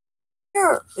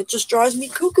 It just drives me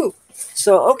cuckoo.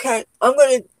 So, okay, I'm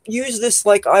going to use this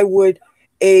like I would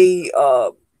a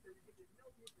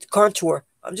contour.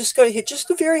 I'm just going to hit just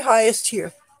the very highest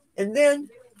here. And then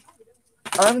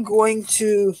I'm going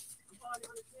to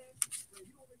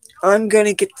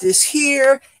get this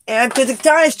here. And because the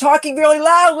guy is talking really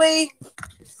loudly.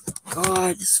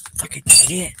 God, this fucking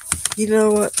idiot. You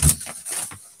know what?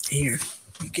 Here.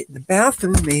 You get in the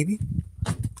bathroom, maybe.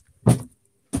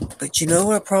 But you know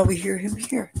what? I'll probably hear him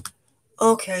here.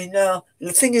 Okay, now,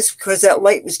 the thing is, because that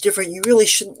light was different, you really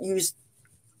shouldn't use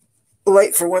the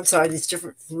light for one side. It's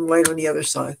different from the light on the other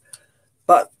side.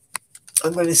 But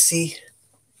I'm going to see.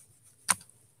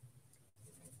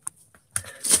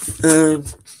 I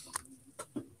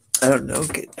don't know.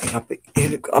 Get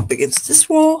up against this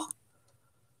wall.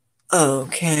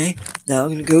 Okay. Now I'm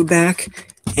going to go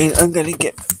back and I'm going to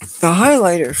get the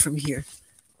highlighter from here.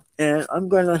 And I'm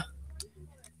going to.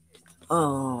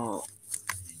 Oh.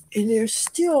 And they're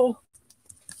still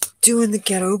doing the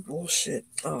ghetto bullshit.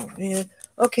 Oh, man.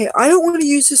 Okay. I don't want to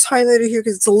use this highlighter here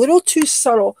because it's a little too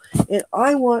subtle. And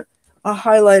I want a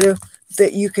highlighter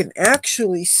that you can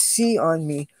actually see on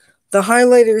me. The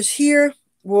highlighter is here.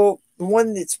 Well, the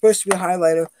one that's supposed to be a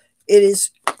highlighter, it is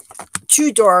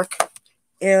too dark.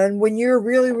 And when you're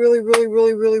really, really, really,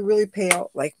 really, really, really pale,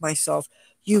 like myself,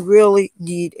 you really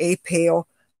need a pale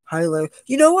highlighter.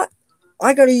 You know what?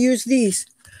 I got to use these.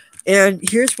 And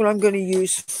here's what I'm going to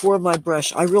use for my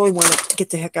brush. I really want to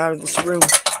get the heck out of this room.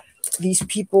 These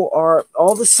people are,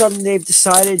 all of a sudden, they've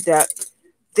decided that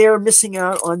they're missing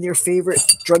out on their favorite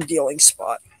drug dealing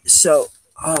spot. So,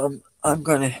 I'm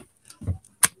going to,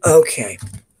 okay.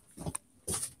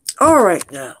 All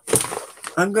right, now.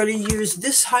 I'm going to use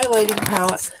this highlighting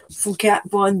palette from Kat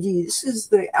Von D. This is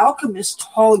the Alchemist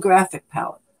Holographic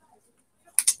palette.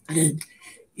 And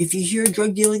if you hear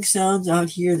drug dealing sounds out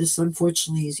here, this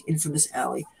unfortunately is Infamous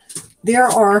Alley. There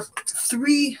are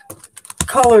 4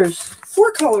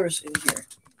 colors in here.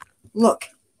 Look.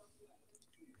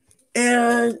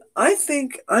 And I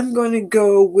think I'm going to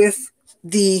go with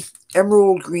the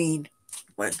emerald green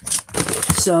one.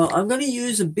 So I'm going to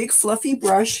use a big fluffy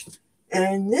brush.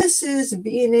 And this is a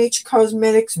B&H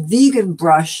Cosmetics vegan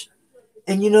brush.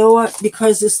 And you know what?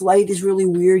 Because this light is really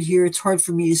weird here, it's hard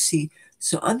for me to see.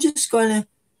 So I'm just going to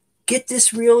get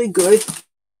this really good.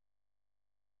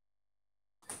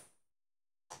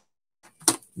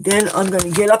 Then I'm going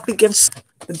to get up against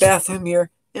the bathroom mirror.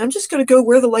 And I'm just going to go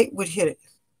where the light would hit it.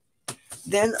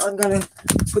 Then I'm going to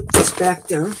put this back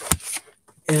down.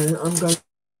 And I'm going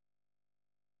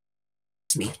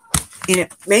to... And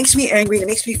it makes me angry. It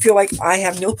makes me feel like I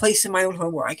have no place in my own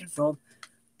home where I can film.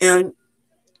 And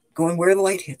going where the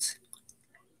light hits.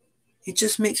 It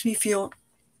just makes me feel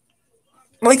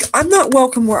like I'm not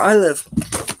welcome where I live.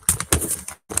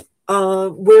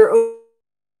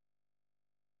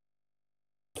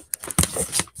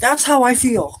 That's how I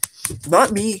feel.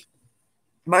 Not me.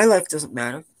 My life doesn't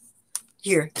matter.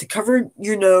 Here, to cover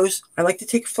your nose, I like to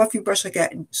take a fluffy brush like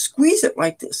that and squeeze it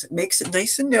like this. It makes it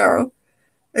nice and narrow.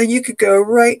 And you could go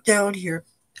right down here.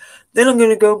 Then I'm going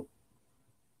to go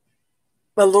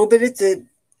a little bit at the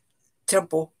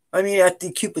temple. At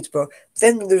the Cupid's bow.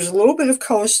 Then there's a little bit of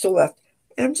color still left.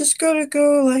 And I'm just going to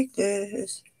go like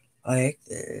this. Like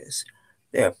this.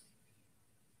 There.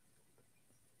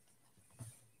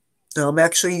 Now I'm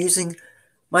actually using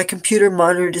my computer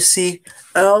monitor to see.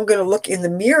 And I'm going to look in the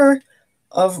mirror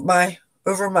of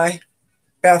over my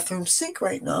bathroom sink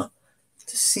right now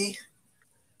to see.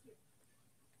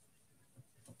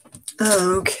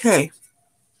 Okay.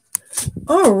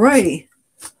 Alrighty.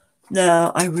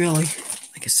 Now like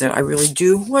I said, I really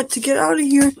do want to get out of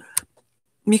here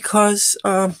because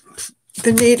the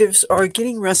natives are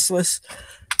getting restless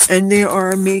and they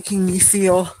are making me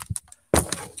feel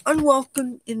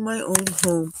unwelcome in my own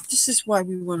home. This is why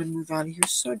we want to move out of here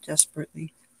so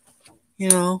desperately.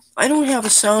 I don't have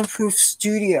a soundproof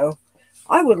studio.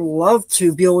 I would love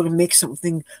to be able to make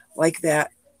something like that.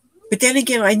 But then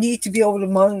again, I need to be able to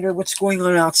monitor what's going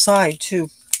on outside too.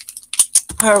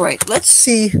 All right, let's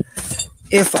see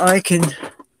if I can,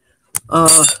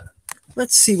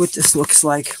 let's see what this looks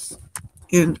like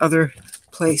in other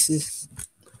places.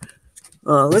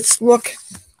 Let's look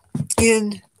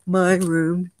in my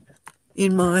room,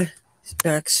 in my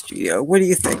back studio. What do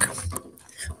you think?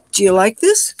 Do you like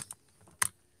this?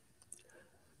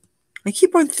 I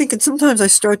keep on thinking sometimes I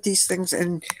start these things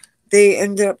and they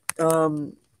end up,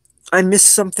 I miss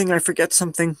something, I forget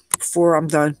something before I'm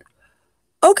done.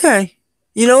 Okay.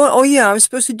 You know what? Oh, yeah, I was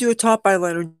supposed to do a top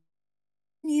eyeliner.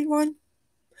 Need one?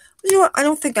 You know what? I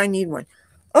don't think I need one.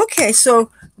 Okay, so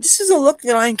this is a look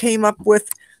that I came up with.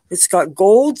 It's got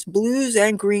golds, blues,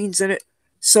 and greens in it.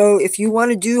 So if you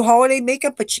want to do holiday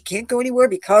makeup, but you can't go anywhere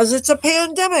because it's a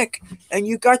pandemic, and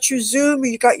you got your Zoom, or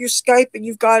you got your Skype, and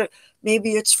you've got it,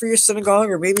 maybe it's for your synagogue,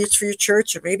 or maybe it's for your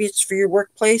church, or maybe it's for your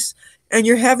workplace, and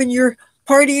you're having your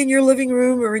party in your living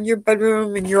room or in your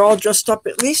bedroom, and you're all dressed up,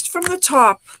 at least from the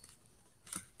top.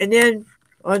 And then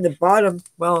on the bottom,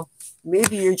 well,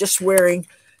 maybe you're just wearing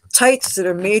tights that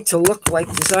are made to look like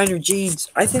designer jeans.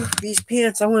 I think these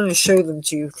pants, I want to show them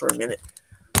to you for a minute.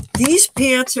 These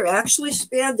pants are actually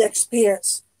spandex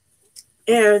pants.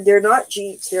 And they're not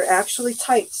jeans. They're actually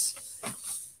tights.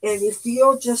 And you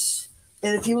feel just,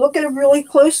 and if you look at them really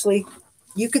closely,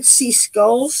 you could see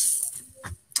skulls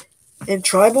and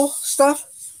tribal stuff.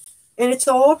 And it's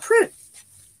all a print.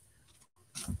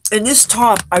 And this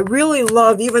top, I really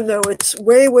love, even though it's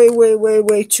way, way, way, way,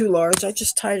 way too large. I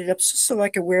just tied it up so I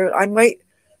can wear it. I might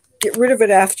get rid of it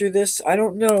after this. I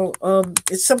don't know.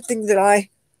 It's something that I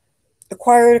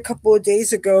acquired a couple of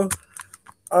days ago.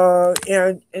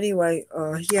 And anyway,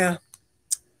 yeah.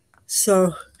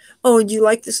 So, oh, and you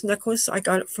like this necklace? I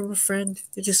got it from a friend.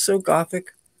 It is so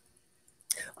gothic.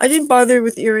 I didn't bother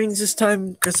with earrings this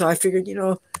time because I figured,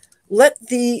 let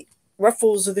the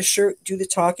ruffles of the shirt do the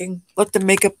talking. Let the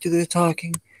makeup do the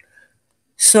talking.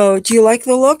 So, do you like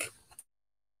the look?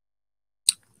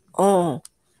 Oh,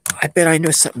 I bet I know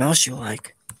something else you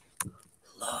like.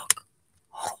 Look.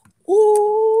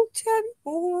 Oh, Tabby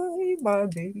boy, my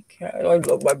baby cat. I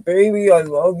love my baby. I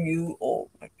love you. Oh,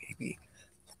 my baby.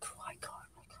 Look who I got.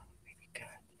 I got my baby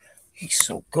cat. He's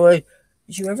so good.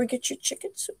 Did you ever get your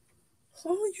chicken soup?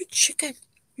 Oh, your chicken.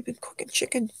 You've been cooking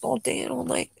chicken all day and all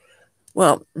night.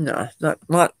 Well, no,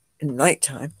 not in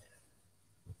nighttime.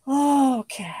 Oh,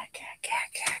 cat.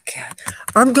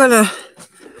 I'm gonna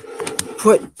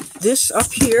put this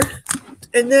up here,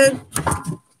 and then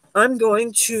I'm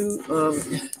going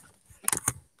to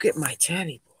get my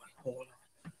Tanny boy. Hold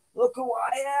on. Look who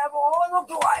I have. Oh, look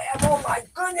who I have. Oh my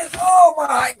goodness. Oh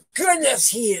my goodness.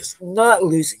 He is not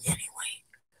losing any weight.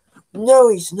 No,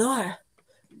 he's not.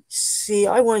 See,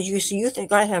 I want you to see. You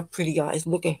think I have pretty eyes.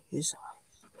 Look at his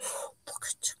eyes. Look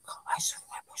at the eyes of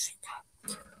my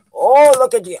pussycat. Oh,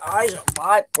 look at the eyes of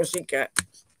my pussycat.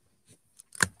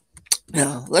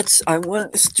 Now, I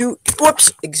want us to,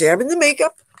 examine the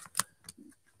makeup.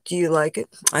 Do you like it?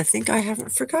 I think I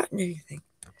haven't forgotten anything.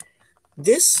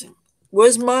 This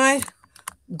was my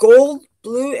gold,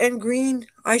 blue, and green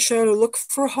eyeshadow look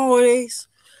for holidays.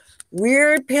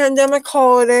 Weird pandemic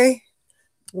holiday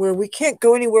where we can't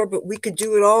go anywhere, but we could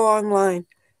do it all online.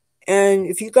 And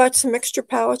if you got some extra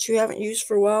palettes you haven't used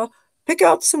for a while, pick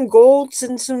out some golds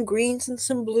and some greens and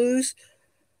some blues.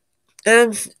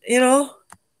 And,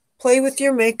 play with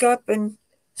your makeup and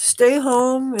stay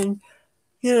home and,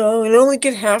 and only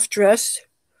get half dressed.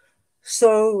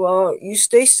 So you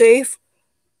stay safe.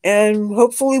 And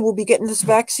hopefully we'll be getting this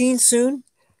vaccine soon.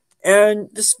 And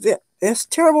this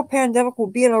terrible pandemic will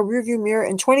be in our rearview mirror.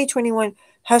 And 2021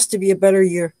 has to be a better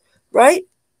year. Right?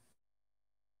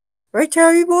 Right,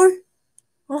 Terry boy?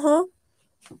 Uh-huh.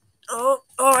 Oh,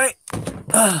 all right.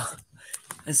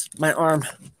 That's my arm.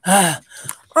 All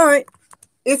right.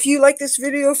 If you like this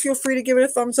video, feel free to give it a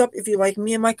thumbs up. If you like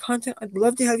me and my content, I'd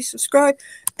love to have you subscribe.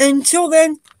 Until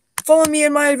then, follow me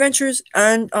in my adventures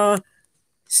and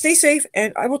stay safe,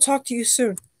 and I will talk to you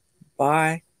soon.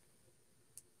 Bye.